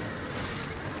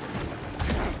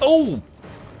 Oh!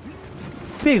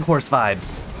 Big horse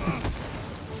vibes.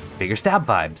 Bigger stab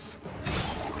vibes.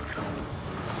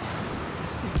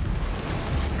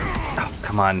 Oh,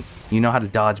 come on. You know how to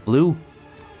dodge blue?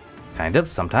 Kind of,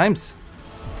 sometimes.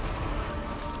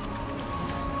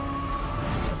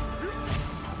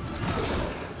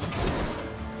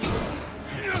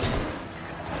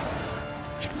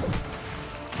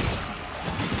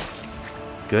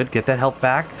 Good, get that health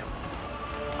back.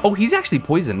 Oh, he's actually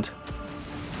poisoned.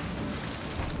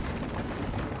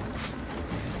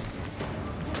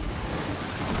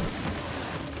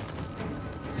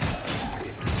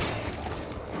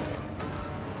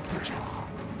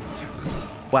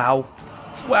 Wow.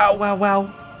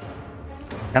 Wow.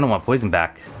 I don't want poison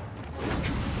back.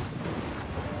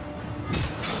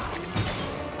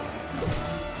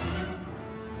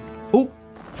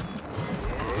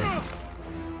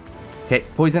 Okay,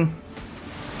 poison.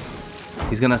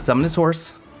 He's gonna summon his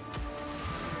horse.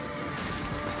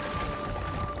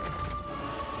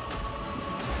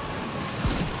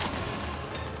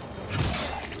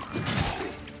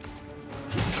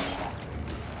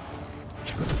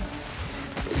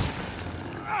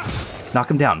 Knock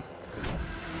him down.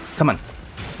 Come on.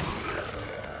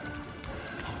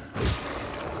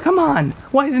 Come on!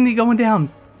 Why isn't he going down?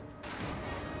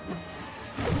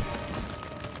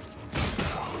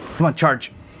 Come on, charge.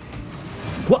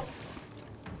 What?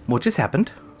 What just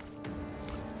happened?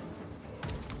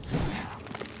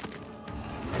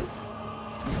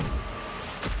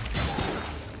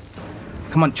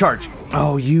 Come on, charge.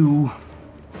 Oh, you.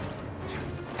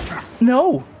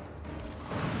 No.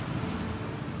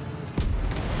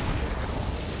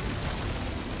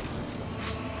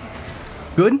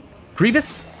 Good?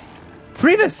 Grievous?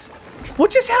 Grievous!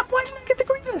 What just happened? Why didn't I get the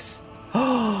Grievous?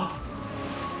 Oh.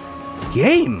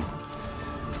 Game.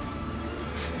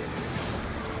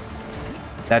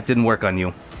 That didn't work on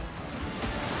you.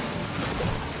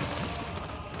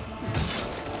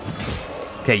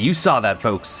 Okay, you saw that,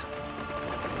 folks.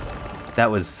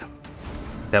 That was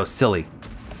silly.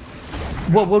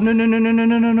 Whoa, whoa, no, no, no, no, no,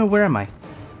 no, no, no. Where am I?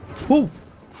 Whoa.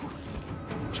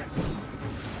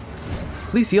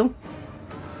 Please heal.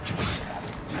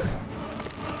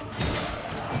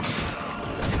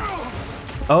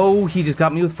 Oh, he just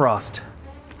got me with frost.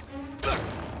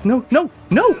 No, no,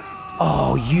 no!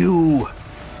 Oh, you!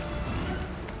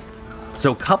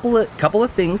 So, couple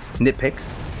of things,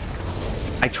 nitpicks.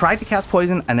 I tried to cast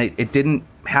poison and it didn't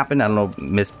happen. I don't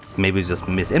know, maybe it was just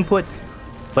misinput.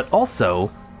 But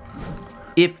also,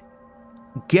 if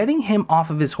getting him off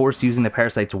of his horse using the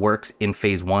parasites works in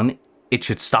phase 1, it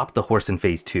should stop the horse in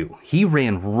phase 2. He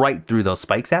ran right through those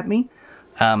spikes at me.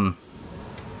 And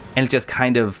it just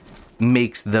kind of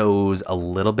makes those a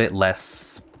little bit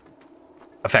less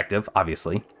effective,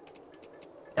 obviously.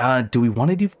 Do we want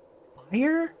to do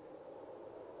fire?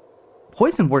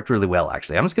 Poison worked really well,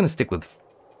 actually. I'm just going to stick with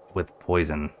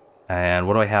poison. And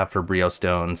what do I have for Brio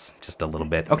Stones? Just a little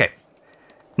bit. Okay.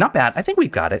 Not bad. I think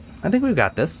we've got it. I think we've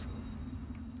got this.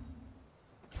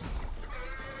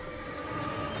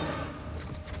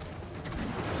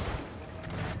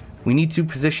 We need to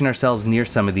position ourselves near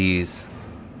some of these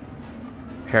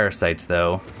parasites,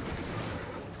 though.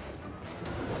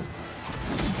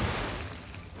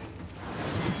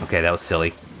 Okay, that was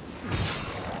silly.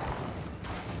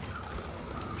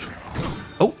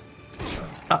 Oh.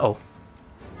 Uh-oh.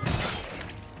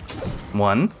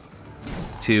 1,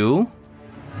 2.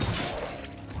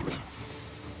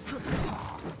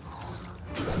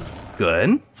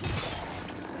 Good.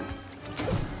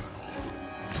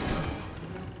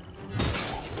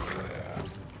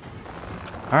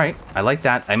 All right, I like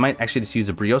that. I might actually just use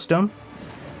a Brio Stone.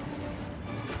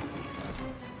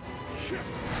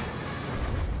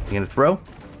 You gonna throw?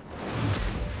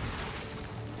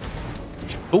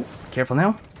 Oh, careful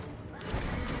now.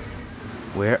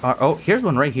 Where are... Oh, here's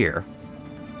one right here.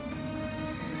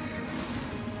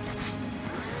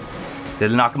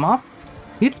 Did it knock him off?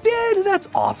 It did! That's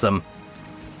awesome.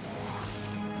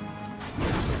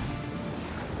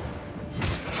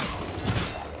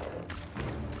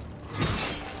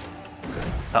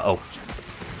 Uh-oh.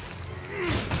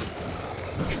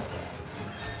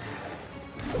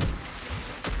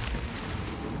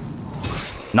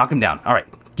 Knock him down. All right.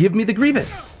 Give me the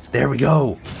Grievous. There we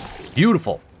go.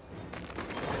 Beautiful.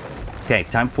 Okay,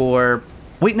 time for...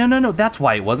 Wait, no, no, no. That's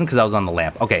why it wasn't, because I was on the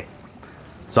lamp. Okay.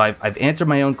 So I've answered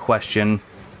my own question.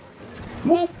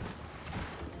 Whoa.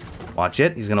 Watch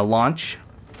it. He's going to launch.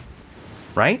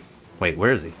 Right? Wait,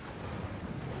 where is he?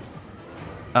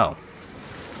 Oh.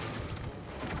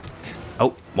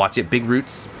 Oh, watch it. Big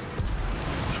roots.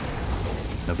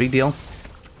 No big deal.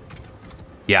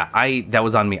 Yeah, that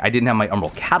was on me. I didn't have my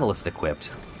Umbral Catalyst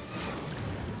equipped.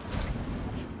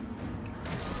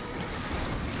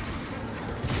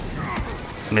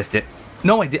 Missed it.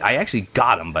 No, I did. I actually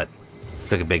got him, but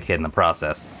took a big hit in the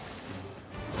process.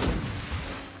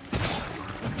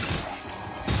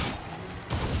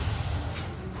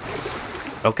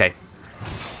 Okay.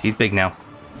 He's big now.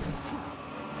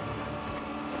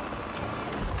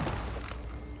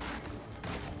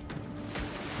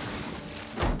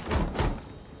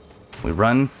 We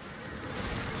run.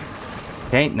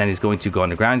 Okay, and then he's going to go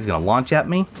underground. He's going to launch at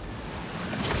me.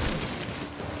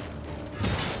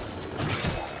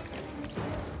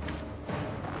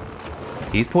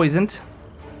 He's poisoned.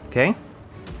 Okay.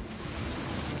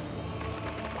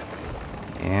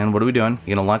 And what are we doing?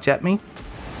 You going to launch at me?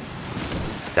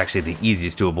 It's actually the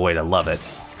easiest to avoid. I love it.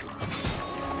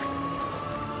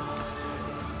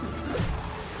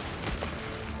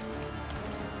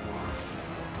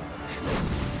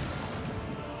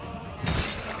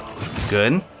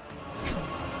 Good.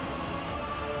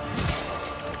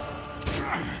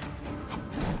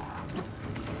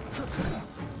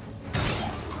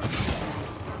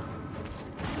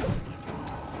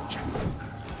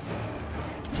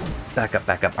 Back up,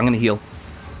 back up. I'm gonna heal.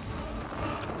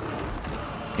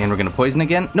 And we're gonna poison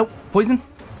again. Nope, poison.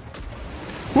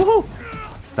 Woohoo!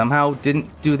 Somehow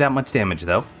didn't do that much damage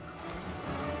though.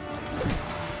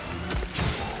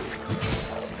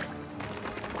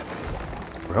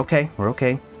 We're okay, we're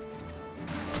okay.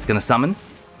 It's gonna summon.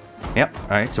 Yep,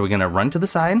 alright, so we're gonna run to the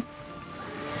side.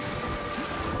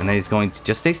 And then he's going to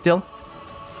just stay still.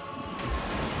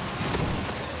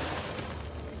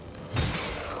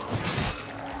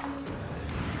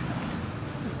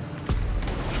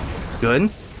 Good.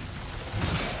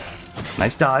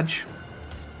 Nice dodge.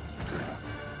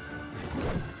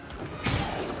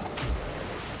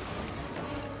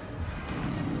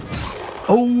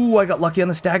 Oh, I got lucky on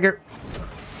the stagger.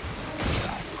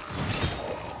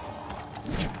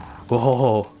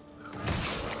 Whoa.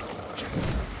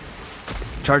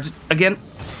 Charge it again.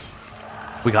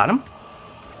 We got him?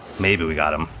 Maybe we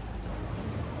got him.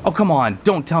 Oh, come on.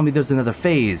 Don't tell me there's another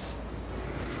phase.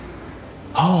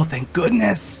 Oh, thank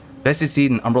goodness. Best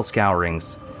seed and Umbral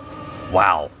Scourings.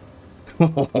 Wow.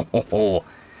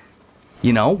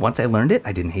 You know, once I learned it,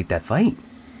 I didn't hate that fight.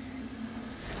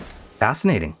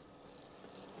 Fascinating.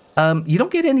 You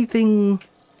don't get anything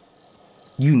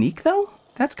unique, though?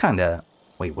 That's kind of...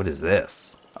 Wait, what is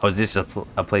this? Oh, is this a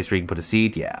place where you can put a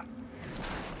seed? Yeah.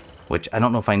 Which, I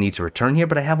don't know if I need to return here,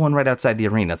 but I have one right outside the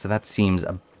arena, so that seems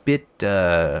a bit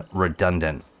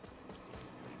redundant.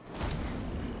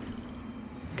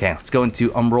 Okay, let's go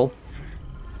into Umbral.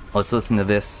 Let's listen to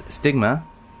this Stigma.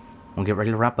 We'll get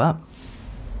ready to wrap up.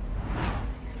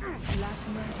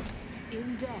 Latimer,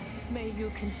 in death, may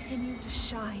you continue to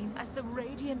shine as the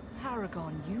radiant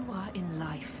paragon you are in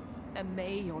life. And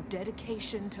may your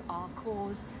dedication to our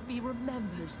cause be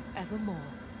remembered evermore.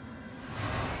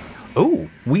 Oh,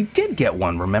 we did get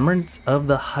one. Remembrance of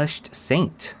the Hushed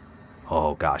Saint.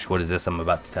 Oh gosh, what is this I'm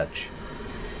about to touch?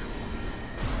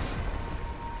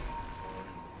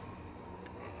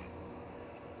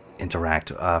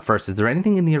 Interact. First, is there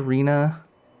anything in the arena?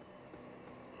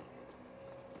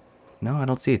 No, I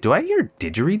don't see it. Do I hear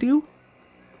didgeridoo?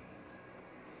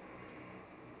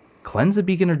 Cleanse the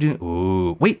beacon or do...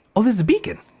 Ooh, wait. Oh, this is a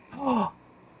beacon. Oh.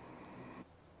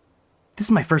 This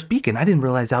is my first beacon. I didn't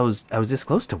realize I was this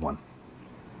close to one.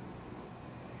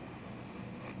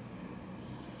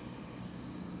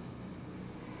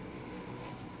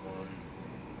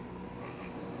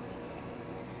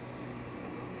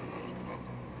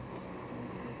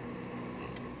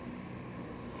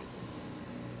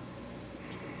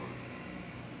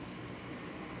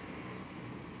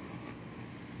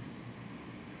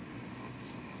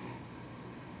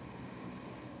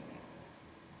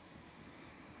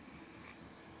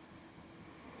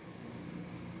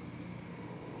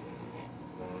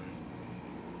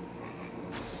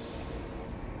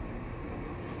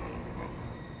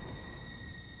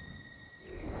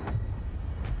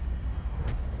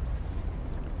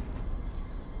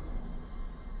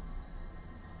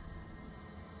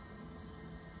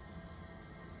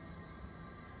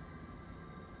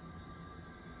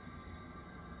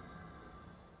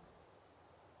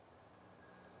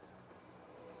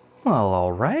 Well,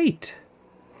 all right.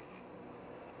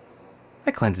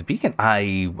 I cleansed the beacon.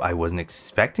 I wasn't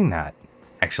expecting that,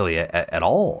 actually, at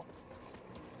all.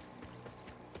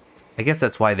 I guess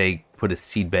that's why they put a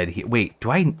seedbed here. Wait,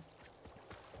 do I...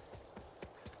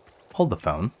 Hold the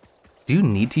phone. Do you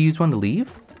need to use one to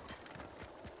leave?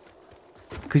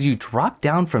 Because you drop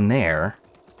down from there,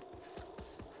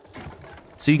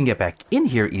 so you can get back in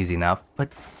here easy enough,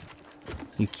 but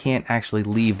you can't actually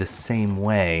leave the same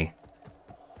way.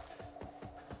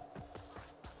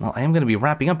 Well, I am going to be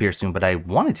wrapping up here soon, but I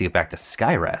wanted to get back to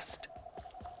Skyrest.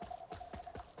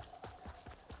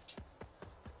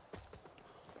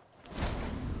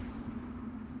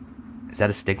 Is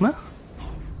that a stigma?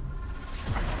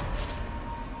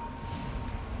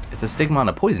 It's a stigma on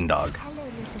a poison dog. Hello,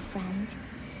 little friend.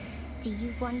 Do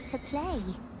you want to play?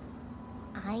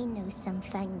 I know some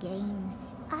fun games.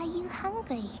 Are you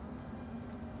hungry?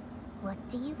 What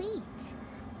do you eat?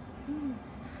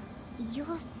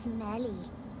 You're smelly.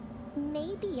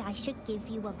 Maybe I should give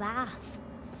you a bath.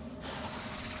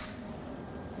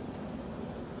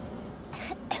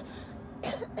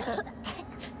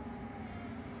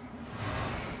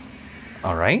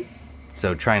 All right.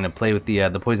 So trying to play with the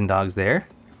poison dogs there.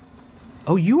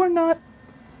 Oh, you are not.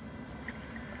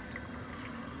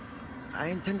 I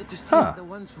intended to see if the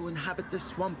ones who inhabit this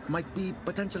swamp might be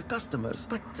potential customers,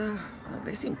 but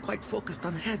they seem quite focused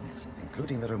on heads,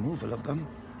 including the removal of them.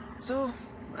 So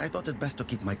I thought it best to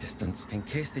keep my distance, in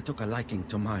case they took a liking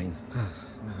to mine.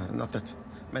 Not that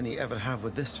many ever have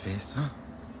with this face, huh?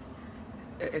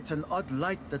 It's an odd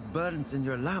light that burns in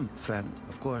your lamp, friend.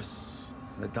 Of course,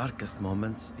 in the darkest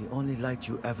moments, the only light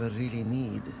you ever really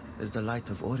need is the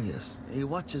light of Aureus. He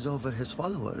watches over his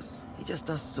followers. He just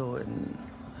does so in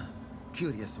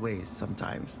curious ways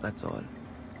sometimes, that's all.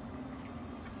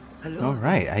 Hello. All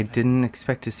right, I didn't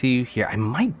expect to see you here. I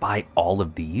might buy all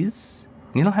of these.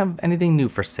 You don't have anything new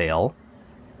for sale.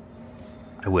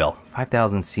 I will.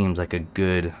 5,000 seems like a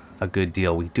good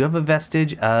deal. We do have a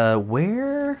vestige.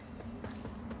 Where?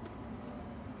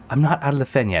 I'm not out of the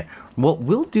fen yet. Well,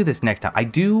 we'll do this next time. I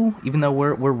do, even though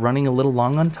we're running a little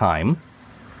long on time.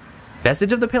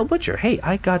 Vestige of the Pale Butcher. Hey,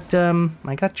 I got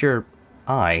your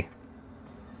eye.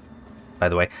 By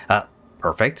the way,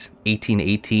 perfect.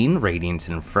 1818, Radiant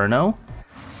Inferno.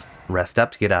 Rest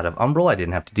up to get out of Umbral. I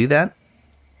didn't have to do that.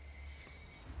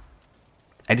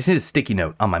 I just need a sticky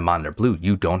note on my monitor. Blue,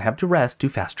 you don't have to rest to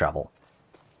fast travel.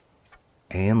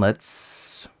 And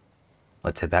let's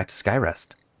head back to Skyrest.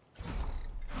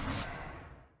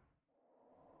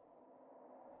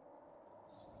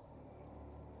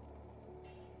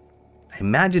 I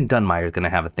imagine Dunmire's going to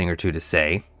have a thing or two to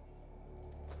say.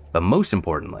 But most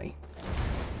importantly,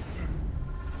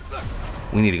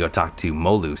 we need to go talk to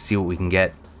Molu, see what we can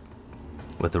get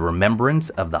with the remembrance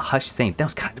of the Hush Saint. That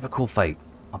was kind of a cool fight,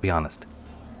 I'll be honest.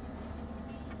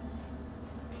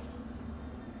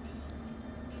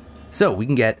 So we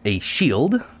can get a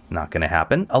shield, not going to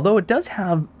happen. Although it does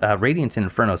have Radiance and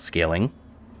Inferno scaling,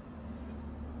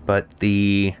 but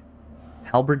the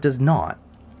halberd does not.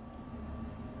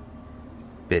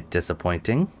 Bit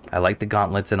disappointing. I like the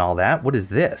gauntlets and all that. What is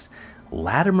this?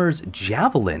 Latimer's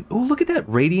Javelin. Oh, look at that.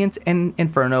 Radiance and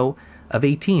Inferno of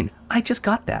 18. I just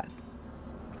got that.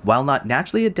 While not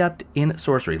naturally adept in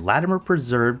sorcery, Latimer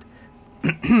persevered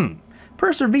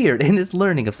in his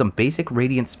learning of some basic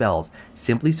radiant spells,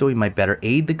 simply so he might better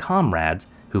aid the comrades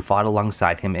who fought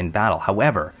alongside him in battle.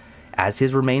 However, as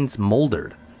his remains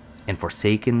moldered and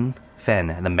forsaken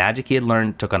Fen, the magic he had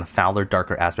learned took on a fouler,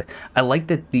 darker aspect. I like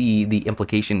that the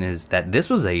implication is that this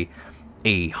was a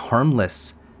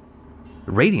harmless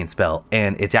radiant spell,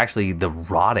 and it's actually the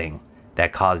rotting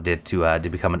that caused it to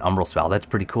become an umbral spell. That's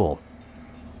pretty cool.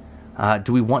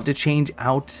 Do we want to change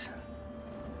out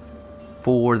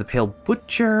for the Pale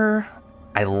Butcher?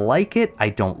 I like it. I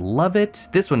don't love it.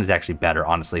 This one is actually better,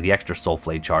 honestly. The extra Soul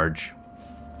Flay charge.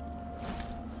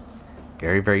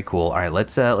 Very, very cool. All right,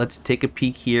 let's take a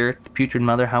peek here. The Putrid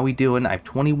Mother, how we doing? I have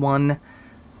 21.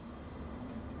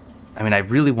 I mean, I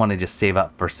really want to just save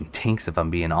up for some tinks, if I'm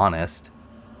being honest.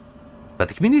 But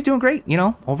the community's doing great, you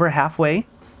know, over halfway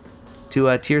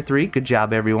to tier 3. Good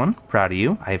job, everyone. Proud of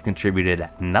you. I have contributed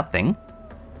nothing.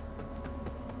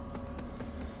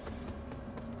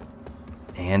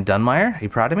 And Dunmire, are you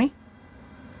proud of me?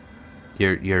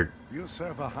 You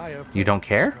don't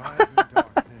care?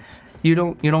 You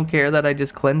don't care that I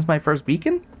just cleansed my first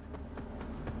beacon?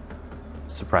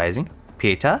 Surprising.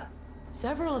 Pieta?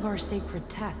 Several of our sacred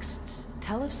texts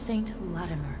tell of Saint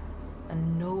Latimer, a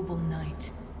noble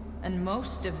knight and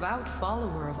most devout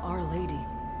follower of Our Lady,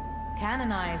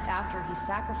 canonized after he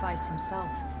sacrificed himself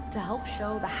to help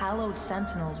show the hallowed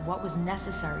sentinels what was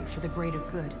necessary for the greater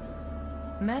good.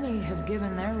 Many have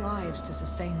given their lives to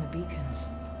sustain the beacons,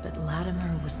 but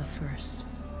Latimer was the first,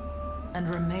 and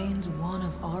remains one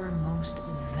of our most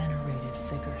venerated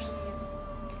figures.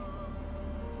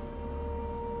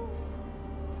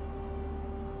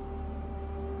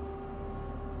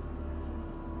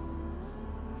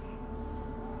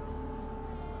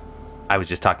 I was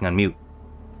just talking on mute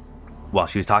while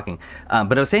she was talking.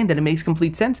 But I was saying that it makes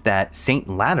complete sense that Saint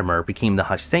Latimer became the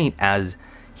Hush Saint as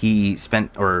he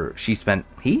spent, or she spent,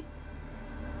 he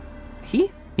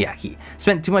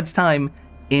spent too much time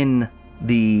in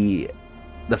the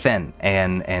Fen,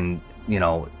 and you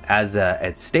know, as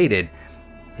it's stated,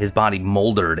 his body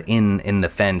moldered in the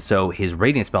Fen, so his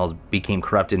radiant spells became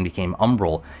corrupted and became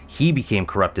umbral. He became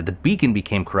corrupted, the beacon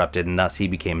became corrupted, and thus he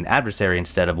became an adversary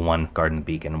instead of one guarding the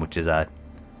beacon, which is a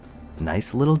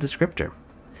nice little descriptor.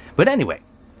 But anyway,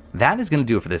 that is going to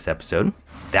do it for this episode.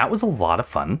 That was a lot of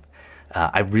fun.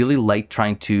 I really liked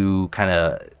trying to kind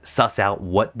of suss out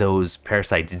what those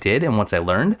parasites did, and once I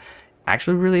learned,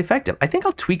 actually really effective. I think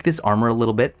I'll tweak this armor a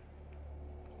little bit.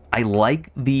 I like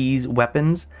these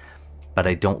weapons, but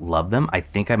I don't love them. I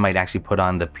think I might actually put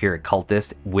on the Pyrrhic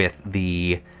Cultist with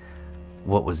the,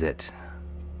 what was it?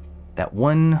 that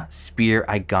one spear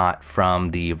I got from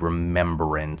the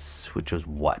Remembrance, which was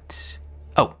what?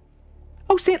 Oh,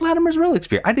 St. Latimer's relic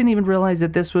spear. I didn't even realize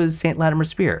that this was St. Latimer's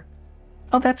spear.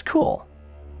 Oh, that's cool.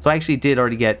 So I actually did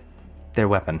already get their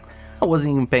weapon. I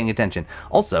wasn't even paying attention.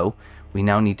 Also, we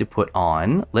now need to put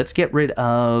on, let's get rid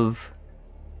of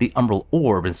the Umbral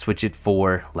Orb and switch it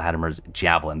for Latimer's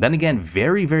Javelin. Then again,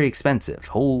 very, very expensive.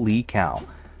 Holy cow.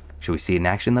 Should we see it in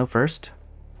action though first?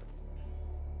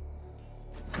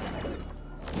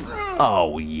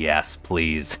 Oh, yes,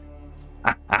 please.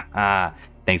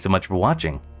 Thanks so much for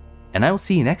watching, and I will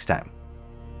see you next time.